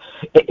club.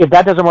 If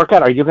that doesn't work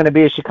out, are you going to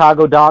be a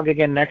Chicago Dog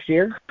again next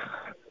year?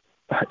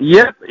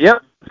 Yep.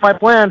 It's my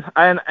plan,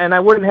 and I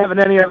wouldn't have it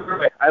any other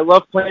way. I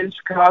love playing in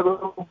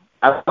Chicago.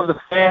 I love the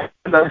fans,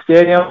 the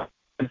stadium.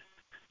 It's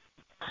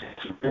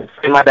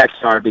in my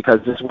backyard because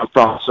this is where I'm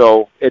from.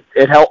 So it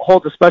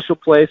holds a special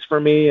place for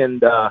me,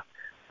 and it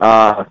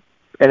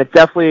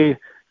definitely,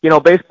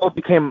 baseball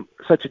became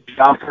such a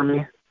job for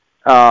me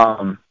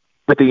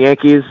with the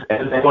Yankees,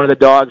 and one of the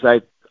Dogs.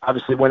 I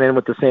obviously went in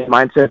with the same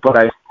mindset, but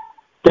I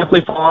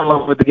definitely fall in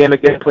love with the game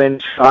again, playing in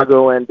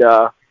Chicago, and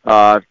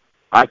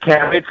I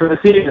can't wait for the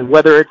season.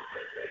 Whether it's,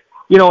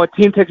 a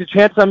team takes a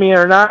chance on me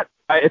or not,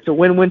 it's a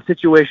win-win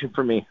situation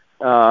for me.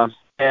 And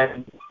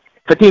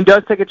if a team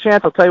does take a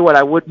chance, I'll tell you what,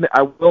 I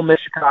will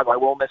miss Chicago. I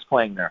will miss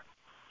playing there.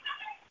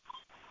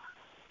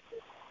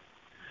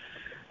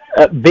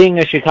 Being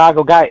a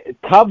Chicago guy,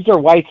 Cubs or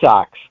White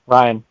Sox,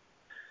 Ryan?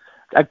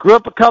 I grew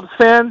up a Cubs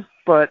fan,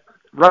 but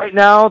right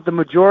now the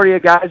majority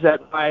of guys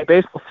at my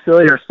baseball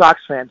facility are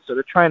Sox fans, so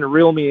they're trying to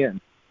reel me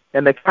in,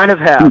 and they kind of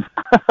have.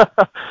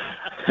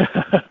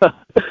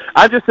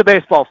 I'm just a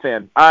baseball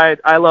fan.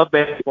 I love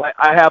baseball.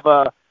 I have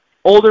a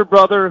older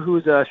brother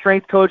who's a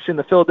strength coach in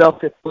the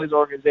Philadelphia Phillies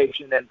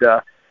organization, and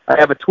I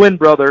have a twin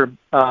brother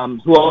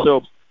who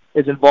also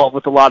is involved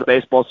with a lot of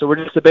baseball. So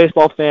we're just a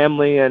baseball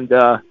family, and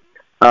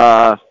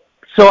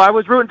so I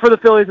was rooting for the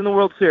Phillies in the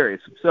World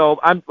Series. So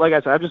like I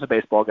said, I'm just a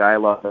baseball guy. I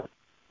love it.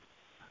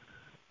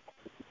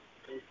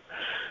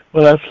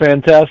 Well, that's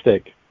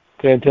fantastic.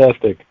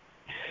 Fantastic.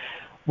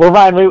 Well,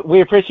 Ryan,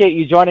 we appreciate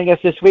you joining us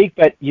this week,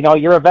 but,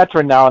 you're a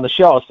veteran now on the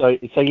show, so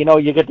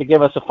you get to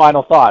give us a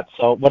final thought.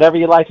 So whatever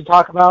you'd like to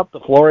talk about,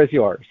 the floor is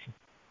yours.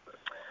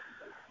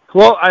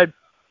 Well, I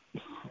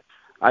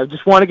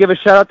just want to give a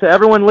shout-out to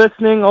everyone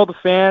listening, all the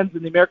fans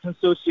in the American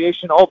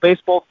Association, all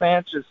baseball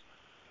fans.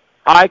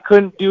 I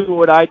couldn't do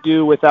what I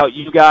do without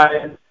you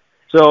guys.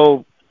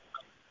 So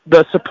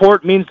the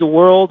support means the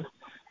world,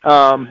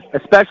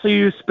 especially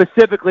you,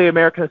 specifically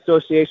American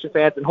Association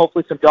fans, and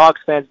hopefully some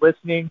Dogs fans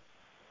listening.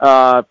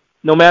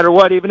 no matter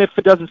what, even if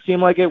it doesn't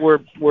seem like it, we're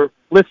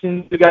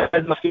listening to the guys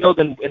in the field,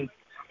 and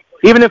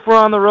even if we're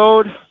on the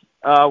road,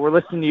 we're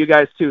listening to you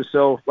guys too.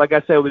 So, like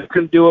I said, we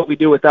couldn't do what we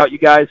do without you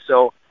guys.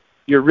 So,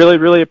 you're really,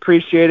 really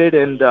appreciated,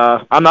 and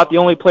I'm not the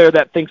only player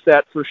that thinks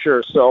that for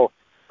sure. So,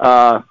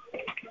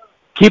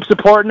 keep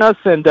supporting us,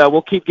 and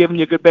we'll keep giving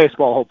you good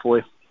baseball,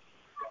 hopefully.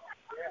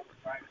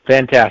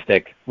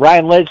 Fantastic.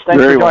 Ryan Lidge,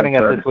 thanks for joining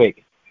us this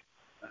week.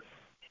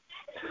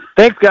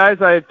 Thanks,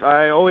 guys.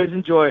 I always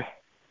enjoy.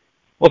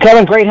 Well,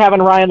 Kevin, great having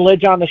Ryan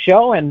Lidge on the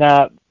show, and,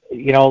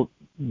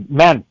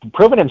 man,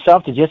 proven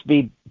himself to just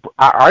be,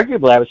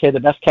 arguably, I would say, the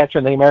best catcher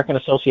in the American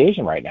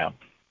Association right now.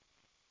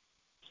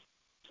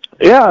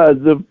 Yeah,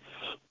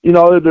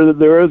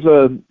 there is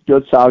a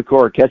good solid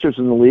core of catchers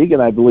in the league,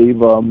 and I believe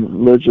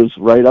Lidge is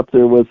right up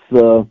there with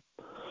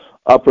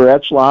upper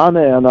echelon,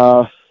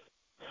 and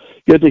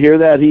good to hear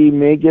that he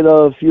may get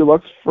a few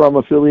looks from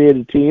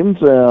affiliated teams,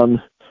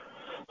 and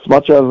as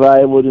much as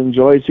I would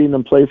enjoy seeing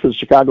him play for the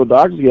Chicago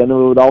Dogs again, it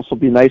would also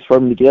be nice for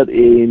him to get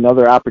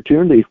another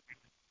opportunity.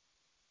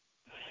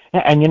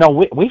 And,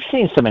 we've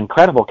seen some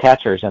incredible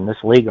catchers in this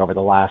league over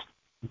the last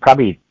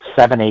probably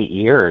 7-8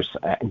 years,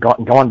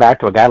 going back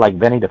to a guy like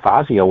Vinny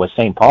DeFazio with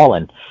St. Paul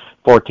in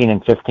 14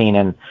 and 15.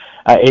 And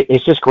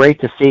it's just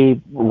great to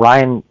see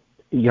Ryan,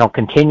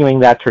 continuing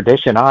that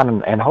tradition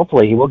on, and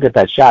hopefully he will get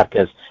that shot.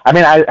 Because,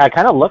 I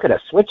kind of look at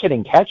a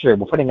switch-hitting catcher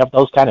putting up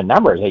those kind of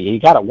numbers. You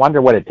got to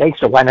wonder what it takes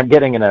to wind up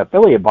getting an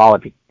affiliate ball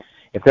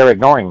if they're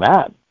ignoring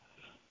that.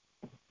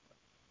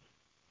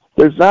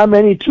 There's not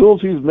many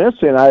tools he's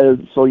missing.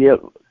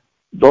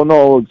 Don't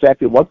know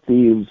exactly what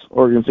these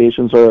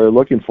organizations are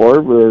looking for,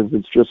 or if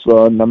it's just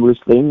a numbers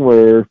thing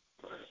where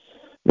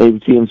maybe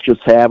teams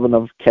just have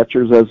enough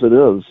catchers as it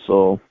is.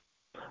 So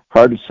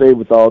hard to say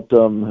without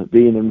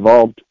being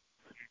involved.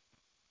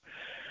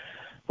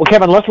 Well,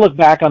 Kevin, let's look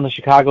back on the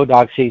Chicago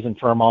Dog season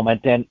for a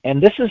moment.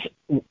 And this is,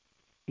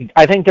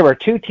 I think there were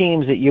two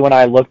teams that you and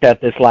I looked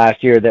at this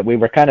last year that we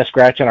were kind of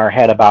scratching our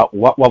head about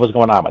what was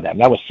going on with them.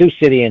 That was Sioux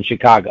City and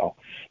Chicago.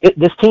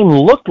 This team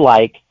looked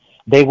like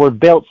they were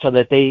built so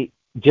that they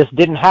just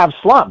didn't have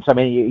slumps.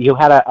 You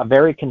had a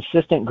very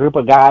consistent group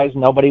of guys.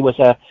 Nobody was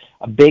a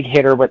big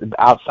hitter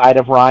outside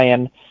of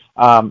Ryan.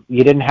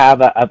 You didn't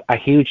have a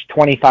huge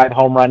 25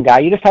 home run guy.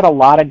 You just had a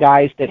lot of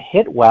guys that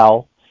hit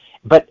well.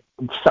 But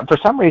for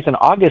some reason,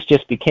 August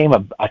just became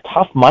a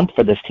tough month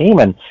for this team.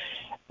 And,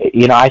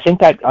 I think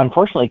that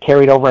unfortunately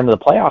carried over into the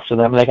playoffs for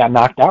them. They got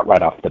knocked out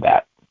right off the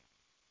bat.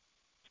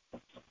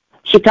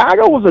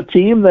 Chicago was a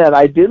team that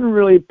I didn't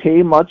really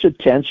pay much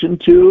attention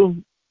to.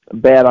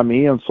 Bad on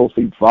me. I'm supposed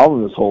to be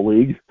following this whole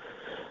league.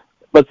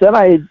 But then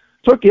I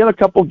took in a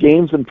couple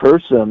games in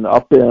person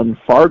up in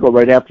Fargo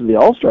right after the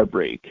All-Star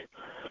break.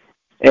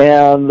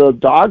 And the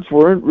Dogs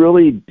weren't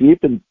really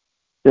deep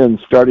in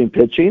starting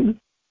pitching.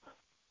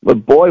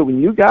 But, boy,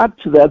 when you got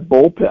to that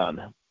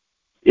bullpen,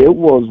 it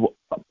was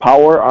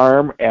power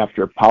arm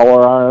after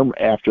power arm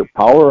after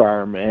power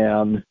arm.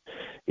 And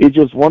you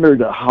just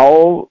wondered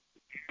how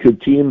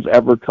could teams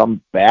ever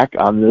come back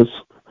on this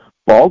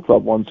ball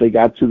club once they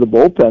got to the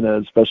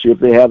bullpen, especially if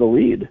they had a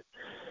lead.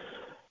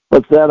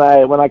 But then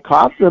when I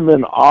caught them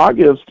in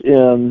August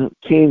in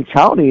Kane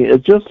County,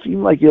 it just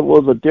seemed like it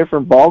was a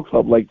different ball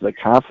club. Like the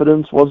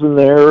confidence wasn't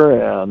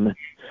there, and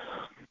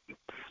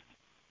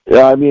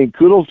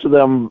kudos to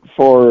them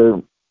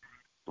for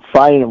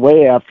finding a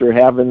way after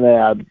having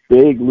that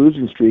big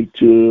losing streak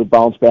to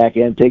bounce back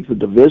and take the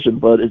division.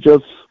 But it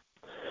just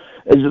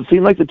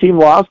seemed like the team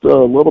lost a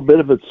little bit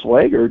of its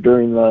swagger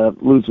during the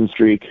losing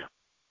streak.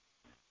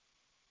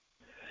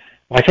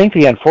 I think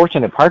the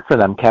unfortunate part for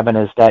them, Kevin,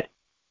 is that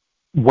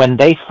when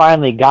they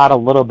finally got a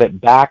little bit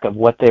back of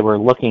what they were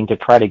looking to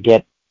try to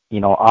get,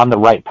 on the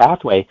right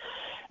pathway,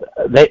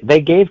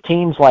 they gave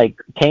teams like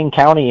Kane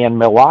County and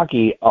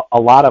Milwaukee a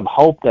lot of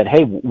hope that,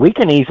 hey, we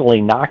can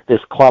easily knock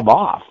this club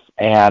off.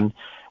 And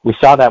we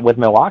saw that with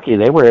Milwaukee.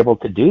 They were able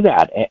to do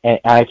that. And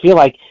I feel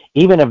like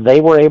even if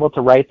they were able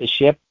to right the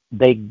ship,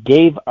 they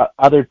gave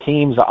other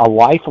teams a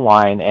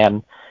lifeline.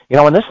 And,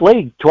 in this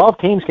league, 12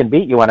 teams can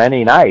beat you on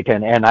any night.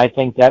 And I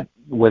think that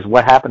was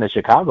what happened to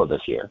Chicago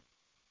this year.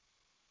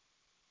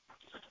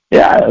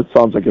 Yeah, it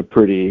sounds like a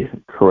pretty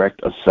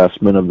correct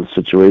assessment of the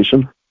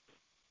situation.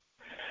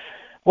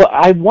 Well,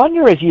 I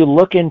wonder as you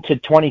look into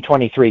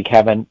 2023,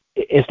 Kevin,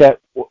 is that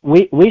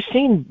we've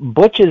seen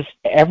Butch's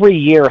every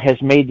year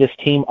has made this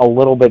team a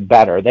little bit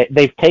better.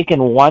 They've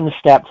taken one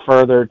step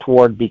further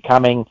toward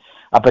becoming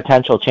a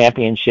potential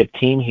championship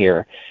team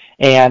here.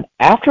 And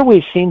after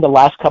we've seen the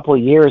last couple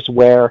of years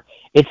where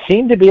it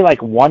seemed to be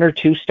like one or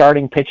two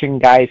starting pitching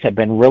guys have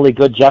been really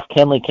good. Jeff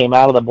Kinley came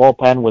out of the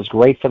bullpen, was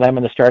great for them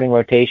in the starting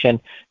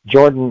rotation.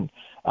 Jordan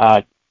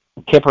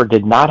Kipper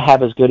did not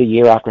have as good a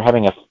year after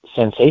having a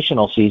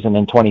sensational season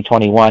in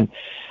 2021.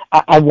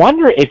 I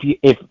wonder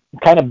if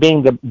kind of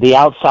being the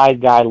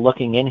outside guy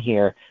looking in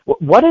here,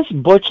 what does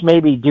Butch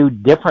maybe do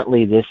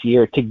differently this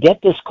year to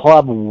get this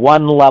club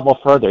one level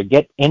further,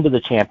 get into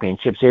the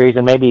championship series,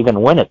 and maybe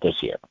even win it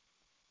this year?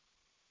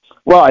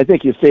 Well, I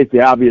think you state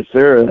the obvious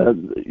there.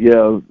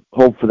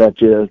 Hope for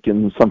that you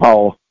can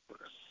somehow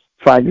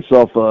find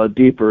yourself a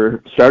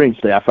deeper starting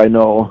staff. I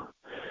know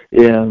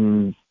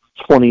in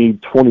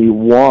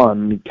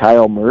 2021,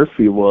 Kyle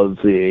Murphy was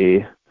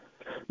a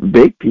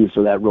big piece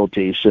of that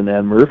rotation,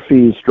 and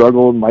Murphy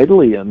struggled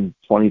mightily in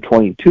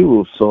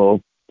 2022.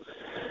 So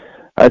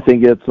I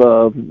think it's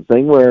a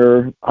thing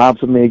where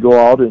Hobson may go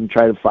out and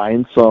try to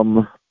find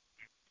some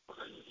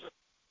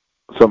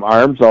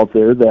arms out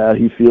there that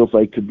he feels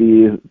like could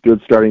be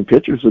good starting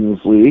pitchers in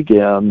this league,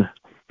 and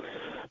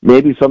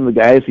maybe some of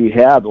the guys he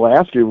had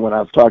last year when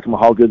I was talking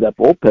about how good that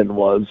bullpen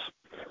was,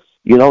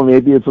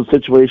 maybe it's a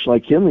situation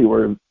like Kinley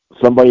where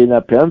somebody in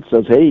that pen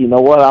says, hey, you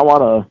know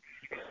what,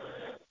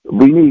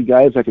 we need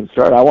guys that can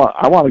start. I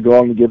want to go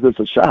out and give this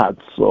a shot.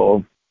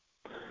 So,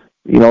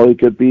 it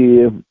could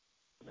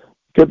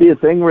be a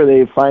thing where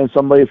they find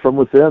somebody from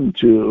within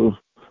to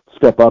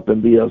step up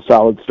and be a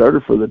solid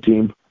starter for the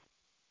team.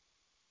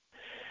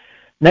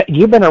 Now,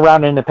 you've been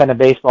around independent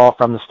baseball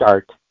from the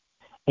start,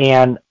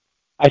 and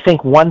I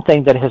think one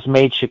thing that has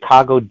made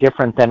Chicago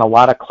different than a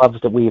lot of clubs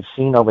that we have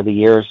seen over the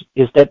years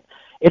is that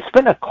it's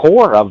been a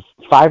core of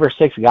 5 or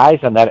 6 guys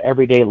in that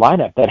everyday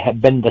lineup that have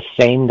been the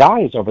same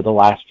guys over the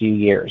last few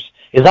years.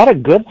 Is that a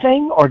good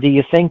thing, or do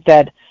you think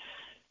that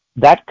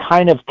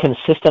kind of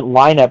consistent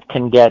lineup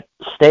can get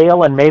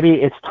stale and maybe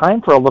it's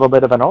time for a little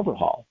bit of an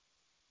overhaul?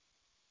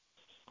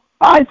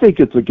 I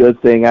think it's a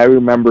good thing. I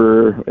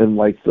remember in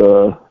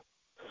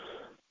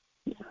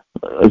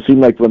it seemed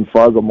like when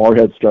Fargo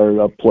Moorhead started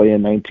up playing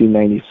in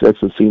 1996,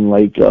 it seemed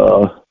like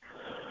a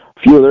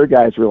few of their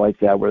guys were like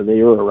that, where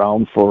they were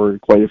around for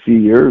quite a few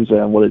years,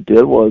 and what it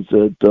did was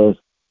it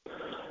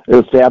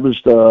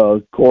established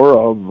a core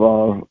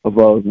of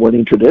a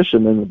winning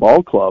tradition in the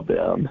ball club,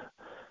 and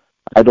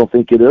I don't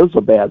think it is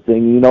a bad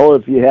thing.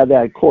 If you had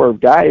that core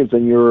of guys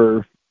and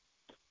you're,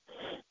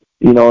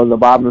 in the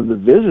bottom of the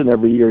division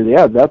every year,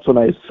 yeah, that's when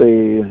I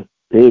say,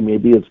 hey,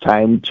 maybe it's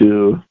time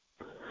to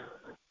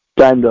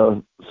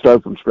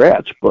start from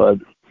scratch. But,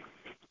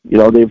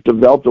 they've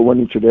developed a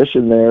winning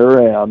tradition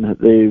there, and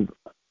they've,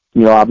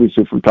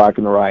 obviously from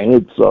talking to Ryan,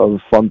 it's a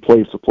fun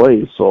place to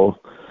play. So,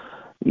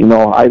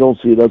 I don't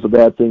see it as a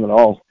bad thing at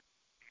all.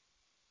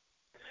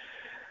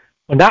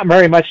 Well, not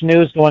very much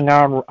news going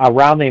on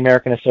around the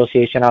American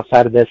Association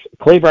outside of this.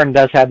 Cleburne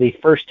does have the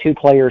first 2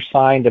 players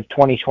signed of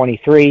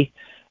 2023.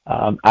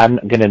 I'm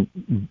going to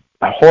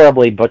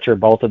horribly butcher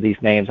both of these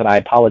names, and I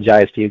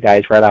apologize to you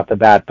guys right off the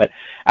bat, but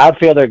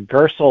outfielder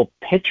Gersel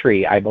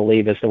Pitry, I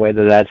believe is the way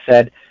that's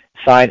said,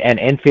 signed, and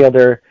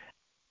infielder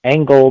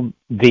Engel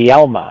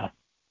Vielma.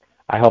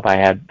 I hope I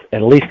had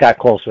at least got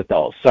close with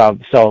those.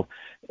 So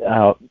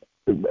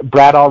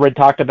Brad already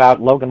talked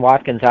about Logan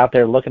Watkins out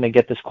there looking to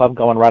get this club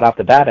going right off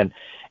the bat,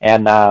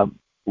 and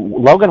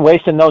Logan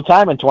wasted no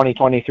time in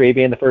 2023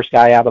 being the first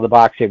guy out of the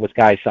box here with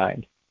guys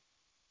signed.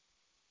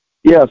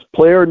 Yes,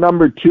 player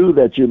number 2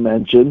 that you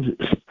mentioned,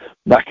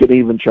 not going to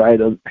even try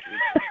to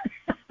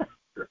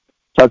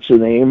touch the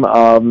name,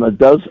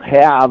 does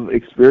have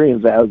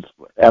experience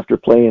after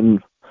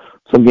playing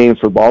some games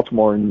for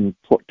Baltimore in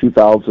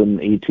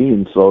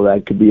 2018, so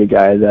that could be a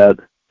guy that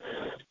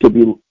could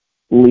be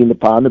leaned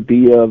upon to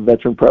be a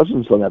veteran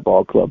presence on that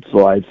ball club.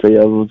 So I'd say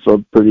it was a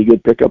pretty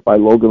good pickup by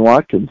Logan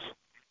Watkins.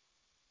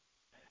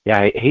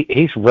 Yeah,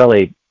 he's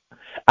really...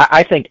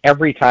 I think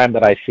every time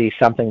that I see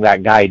something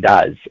that guy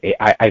does,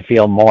 I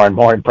feel more and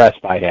more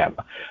impressed by him.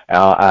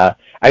 And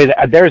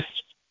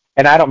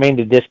I don't mean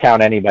to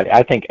discount anybody.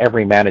 I think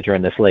every manager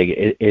in this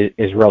league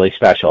is really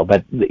special.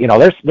 But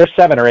there's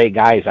 7 or 8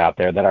 guys out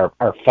there that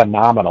are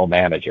phenomenal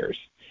managers,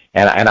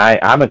 and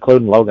I'm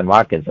including Logan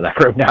Watkins in that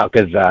group now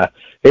because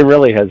he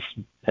really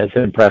has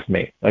impressed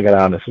me. I got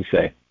to honestly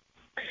say.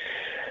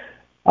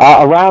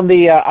 Around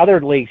the other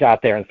leagues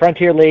out there, in the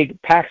Frontier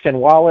League, Paxton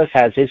Wallace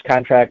has his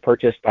contract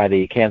purchased by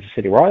the Kansas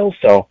City Royals,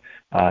 so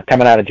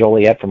coming out of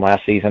Joliet from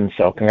last season,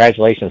 so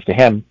congratulations to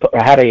him.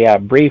 I had a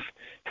brief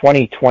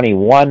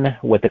 2021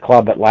 with the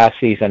club at last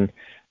season,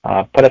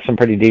 put up some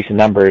pretty decent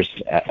numbers,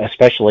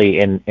 especially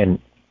in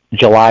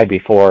July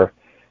before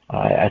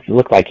it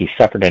looked like he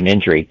suffered an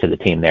injury to the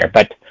team there,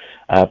 but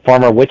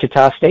former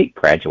Wichita State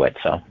graduate,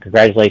 so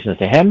congratulations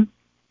to him.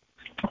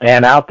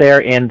 And out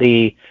there in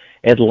the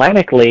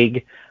Atlantic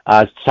League,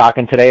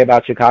 talking today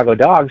about Chicago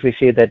Dogs, we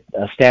see that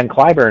Stan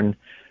Clyburn,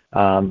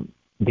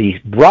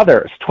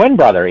 the twin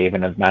brother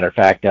even, as a matter of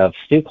fact, of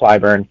Stu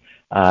Clyburn,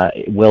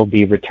 will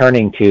be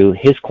returning to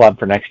his club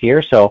for next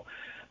year. So,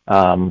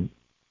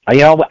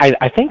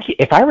 I think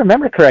if I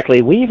remember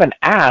correctly, we even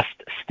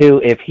asked Stu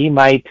if he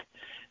might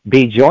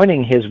be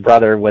joining his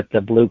brother with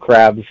the Blue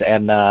Crabs,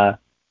 and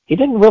he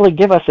didn't really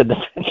give us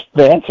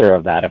the answer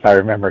of that, if I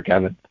remember,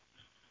 Kevin.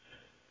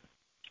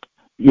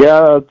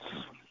 Yeah,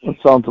 that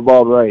sounds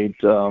about right.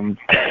 I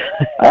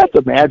have to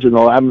imagine,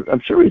 though,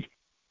 I'm sure he's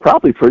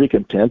probably pretty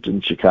content in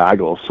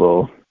Chicago,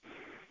 so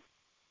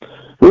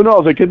who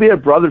knows? It could be a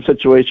brother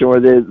situation where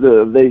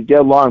they get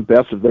along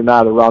best if they're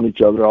not around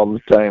each other all the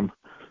time.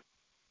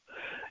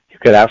 You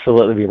could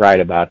absolutely be right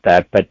about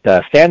that. But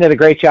Stan did a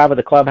great job with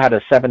the club, had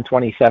a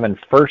 .727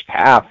 first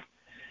half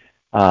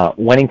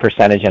winning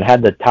percentage, and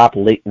had the top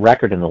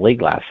record in the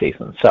league last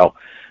season. So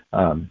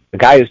the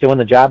guy who's doing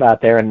the job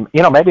out there, and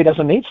maybe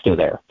doesn't need Stu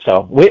there.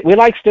 So we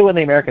like Stu in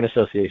the American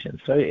Association,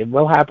 so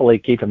we'll happily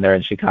keep him there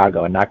in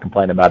Chicago and not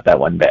complain about that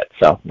one bit.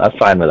 So that's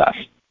fine with us.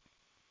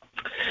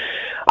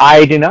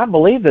 I do not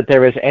believe that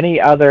there is any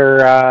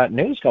other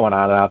news going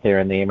on out there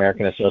in the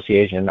American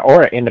Association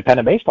or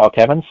independent baseball,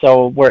 Kevin.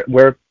 So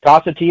we're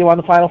toss it to you on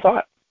the final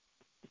thought.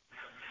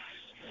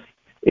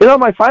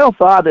 My final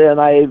thought, and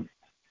I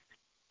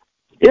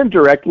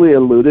indirectly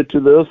alluded to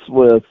this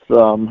with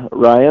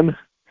Ryan.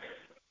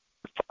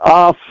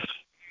 The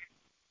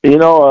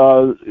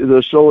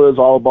show is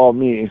all about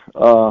me.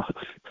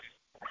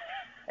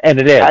 And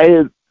it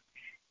is.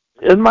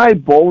 In my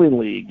bowling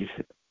league,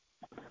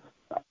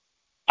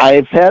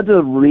 I've had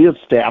to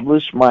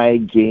reestablish my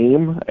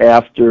game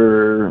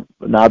after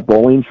not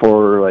bowling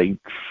for like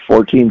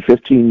 14,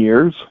 15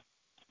 years.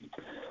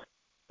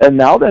 And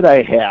now that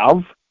I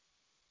have,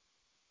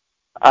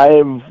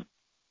 I've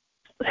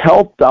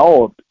helped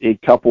out a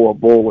couple of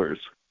bowlers.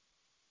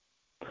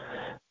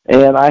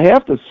 And I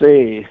have to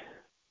say,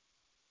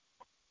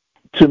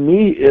 to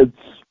me, it's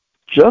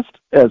just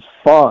as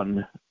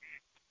fun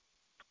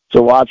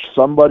to watch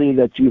somebody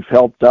that you've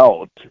helped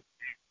out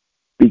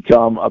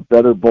become a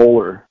better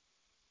bowler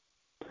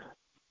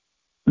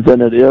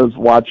than it is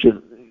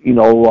watching,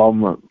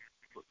 than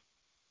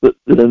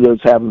it is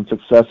having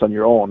success on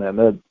your own.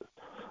 And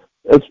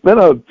it's been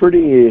a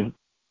pretty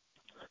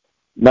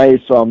nice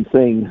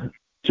thing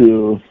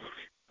to,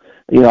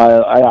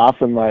 I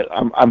often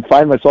I'm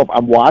find myself,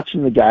 I'm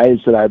watching the guys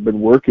that I've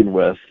been working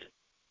with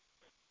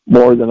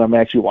more than I'm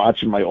actually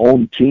watching my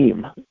own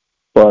team.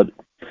 But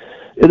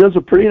it is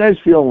a pretty nice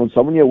feeling when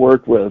someone you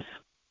work with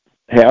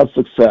has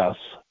success,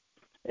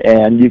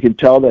 and you can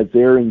tell that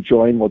they're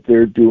enjoying what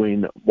they're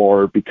doing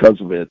more because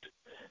of it.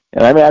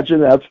 And I imagine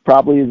that's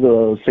probably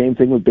the same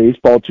thing with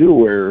baseball too,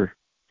 where,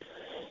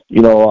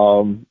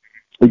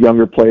 a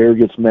younger player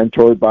gets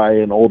mentored by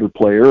an older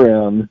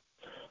player and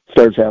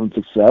starts having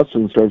success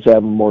and starts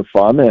having more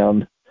fun.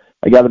 And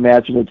I got to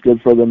imagine it's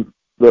good for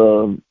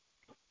the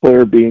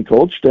player being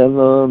coached and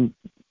the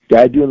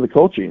guy doing the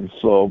coaching.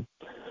 So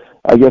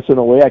I guess in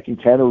a way I can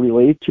kind of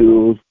relate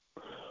to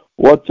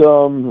what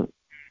kind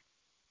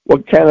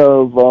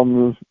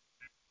of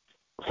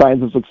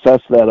signs of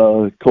success that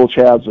a coach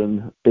has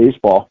in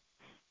baseball.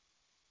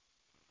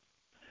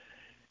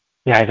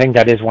 Yeah, I think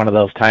that is one of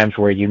those times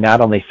where you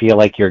not only feel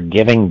like you're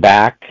giving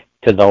back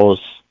to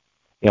those,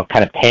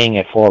 kind of paying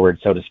it forward,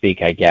 so to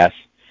speak, I guess,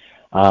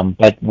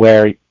 but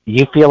where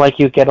you feel like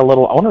you get a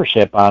little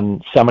ownership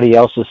on somebody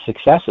else's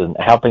success and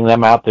helping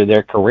them out through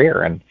their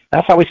career, and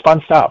that's always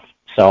fun stuff.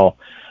 So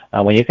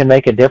when you can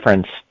make a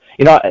difference,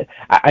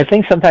 I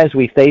think sometimes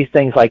we say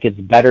things like it's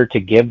better to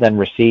give than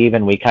receive,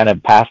 and we kind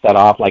of pass that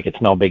off like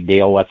it's no big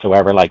deal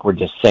whatsoever, like we're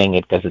just saying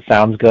it because it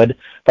sounds good.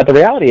 But the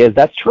reality is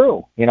that's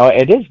true.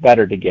 It is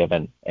better to give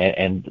and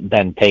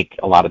than take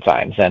a lot of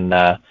times, and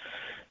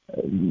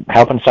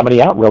helping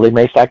somebody out really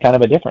makes that kind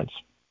of a difference.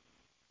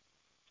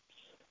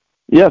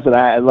 Yes,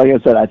 and like I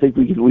said, I think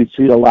we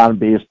see a lot in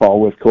baseball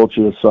with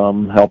coaches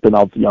helping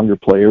out the younger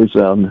players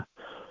and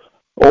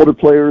older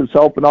players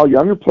helping out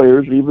younger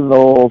players, even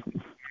though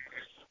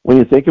when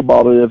you think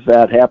about it, if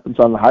that happens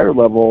on the higher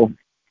level,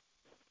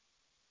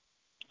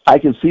 I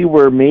can see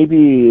where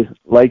maybe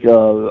like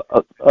a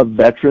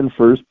veteran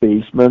first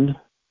baseman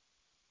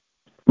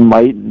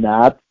might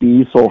not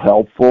be so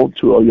helpful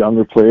to a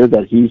younger player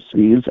that he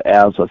sees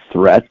as a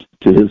threat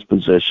to his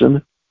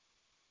position.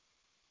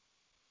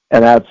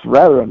 And that's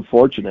rather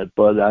unfortunate,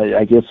 but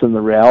I guess in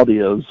the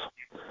reality is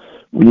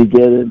when you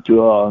get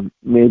into a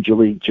major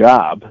league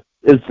job,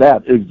 it's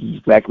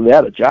exactly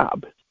that, a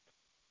job.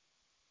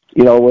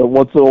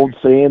 What's the old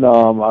saying?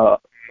 I'll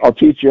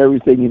teach you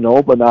everything you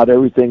know, but not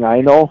everything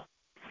I know.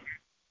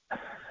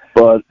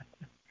 But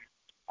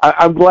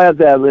I'm glad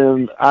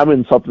that I'm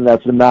in something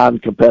that's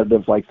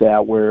non-competitive like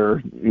that,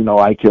 where,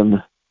 I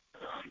can,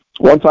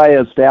 once I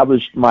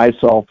established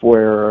myself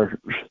where,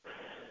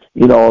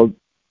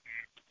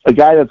 a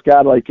guy that's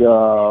got like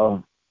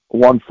a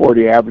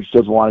 140 average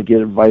doesn't want to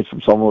get advice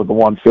from someone with a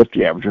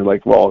 150 average. You're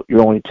like, well,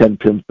 you're only 10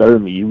 pins better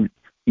than me.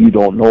 You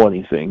don't know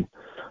anything.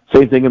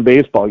 Same thing in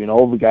baseball,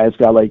 the guy's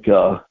got like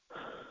a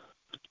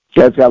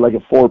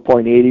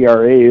 4.8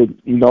 ERA,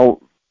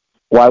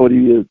 why would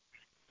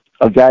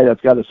a guy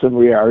that's got a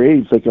similar ERA,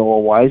 he's thinking,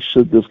 well, why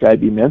should this guy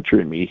be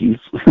mentoring me?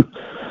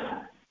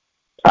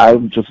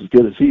 I'm just as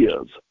good as he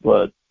is.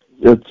 But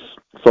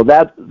so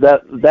that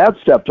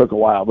step took a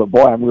while, but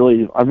boy, I'm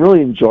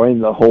really enjoying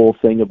the whole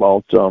thing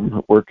about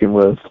working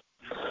with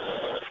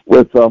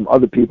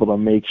other people to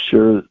make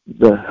sure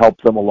to help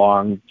them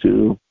along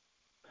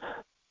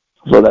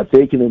so that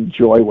they can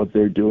enjoy what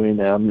they're doing.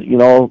 And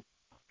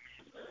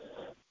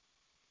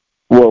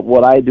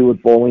what I do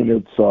with bowling,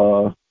 it's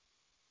a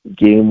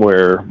game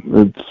where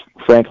it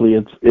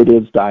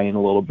is dying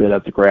a little bit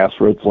at the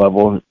grassroots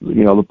level.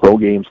 The pro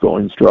game's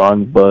going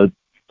strong, but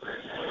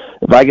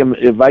if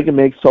I can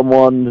make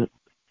someone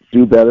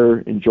do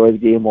better, enjoy the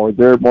game more,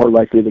 they're more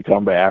likely to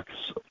come back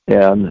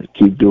and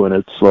keep doing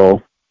it.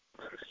 So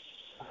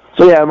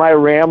yeah, my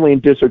rambling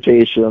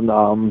dissertation.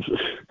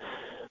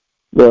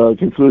 the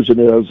conclusion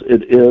is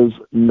it is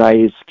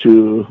nice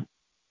to,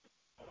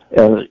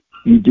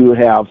 you do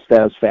have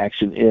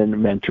satisfaction in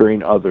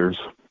mentoring others.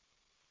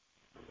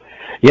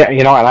 Yeah,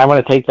 and I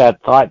want to take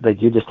that thought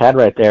that you just had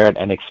right there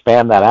and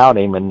expand that out,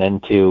 Eamon,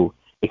 then to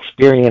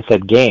experience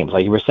at games.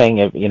 Like you were saying,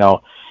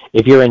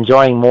 if you're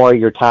enjoying more of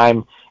your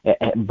time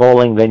at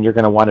bowling, then you're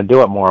going to want to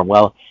do it more.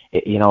 Well,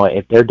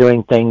 if they're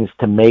doing things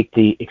to make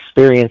the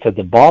experience at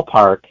the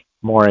ballpark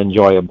more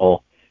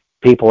enjoyable,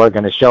 people are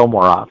going to show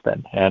more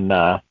often. And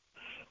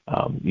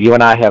you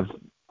and I have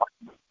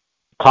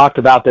talked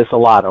about this a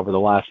lot over the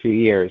last few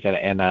years,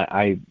 and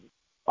I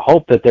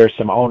hope that there's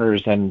some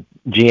owners and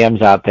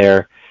GMs out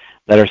there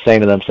that are saying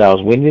to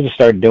themselves, we need to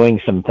start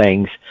doing some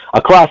things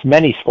across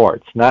many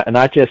sports,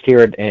 not just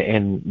here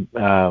in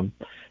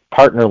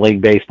partner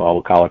league baseball,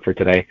 we'll call it for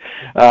today,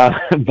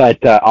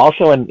 but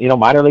also in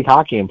minor league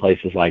hockey and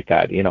places like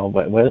that.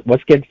 But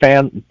let's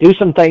do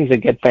some things that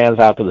get fans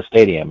out to the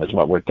stadium is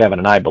what Kevin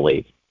and I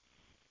believe.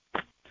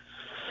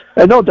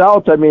 And no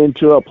doubt,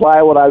 to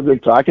apply what I've been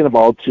talking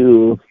about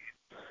to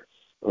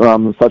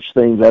such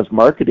things as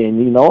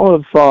marketing,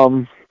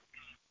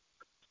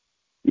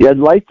 if I'd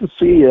like to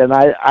see, and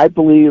I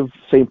believe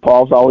St.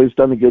 Paul's always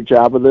done a good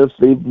job of this.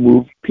 They've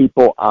moved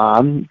people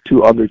on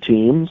to other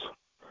teams,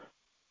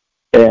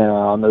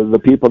 and the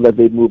people that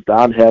they've moved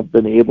on have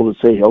been able to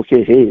say,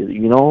 okay, hey,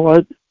 you know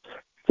what?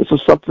 This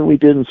is something we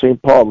did in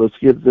St. Paul. Let's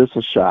give this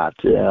a shot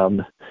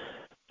and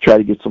try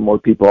to get some more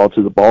people out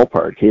to the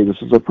ballpark. Hey, this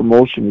is a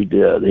promotion we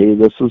did. Hey,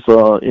 this is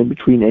a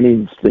in-between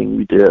innings thing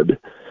we did.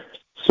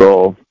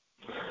 So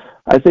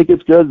I think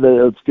it's good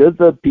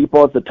that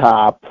people at the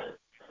top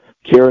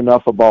care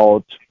enough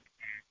about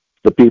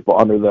the people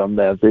under them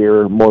that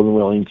they're more than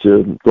willing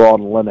to go out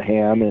and lend a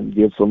hand and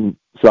give some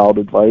solid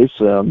advice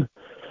and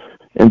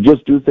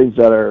just do things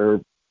that are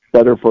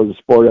better for the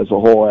sport as a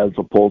whole, as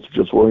opposed to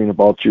just worrying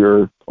about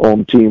your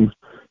own team.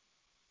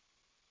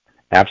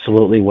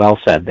 Absolutely well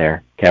said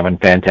there, Kevin.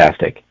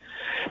 Fantastic.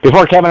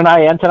 Before Kevin and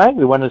I end tonight,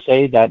 we want to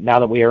say that now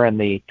that we are in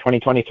the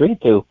 2023,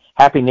 to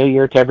Happy New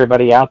Year to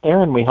everybody out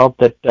there, and we hope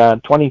that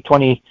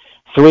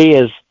 2023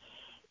 is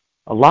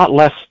a lot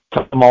less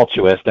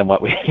tumultuous than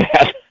what we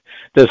had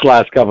this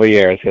last couple of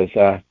years, because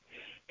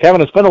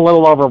Kevin, it's been a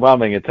little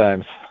overwhelming at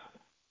times.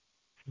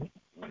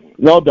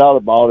 No doubt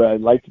about it.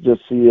 I'd like to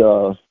just see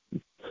a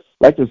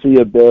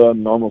bit of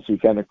normalcy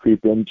kind of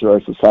creep into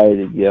our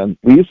society again.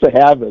 We used to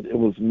have it. It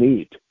was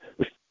neat.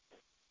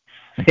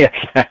 Yes,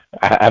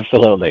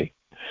 absolutely.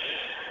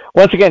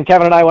 Once again,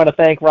 Kevin and I want to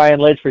thank Ryan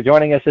Lidge for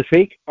joining us this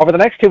week. Over the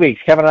next 2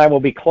 weeks, Kevin and I will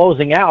be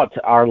closing out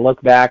our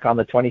look back on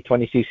the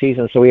 2022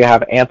 season. So we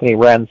have Anthony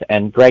Renz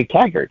and Greg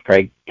Taggart.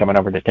 Greg coming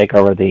over to take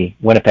over the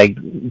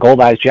Winnipeg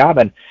Goldeyes job,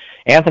 and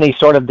Anthony's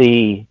sort of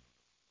the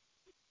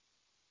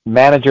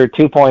manager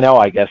 2.0,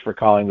 I guess we're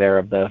calling there,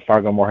 of the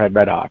Fargo-Moorhead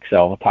Redhawks.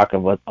 So we'll talk a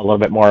little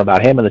bit more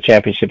about him in the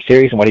championship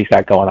series and what he's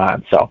got going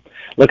on. So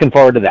looking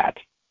forward to that.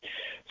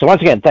 So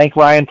once again, thank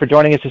Ryan for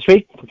joining us this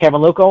week. For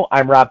Kevin Lucco,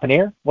 I'm Rob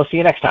Paneer. We'll see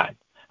you next time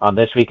on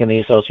This Week in the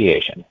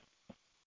Association.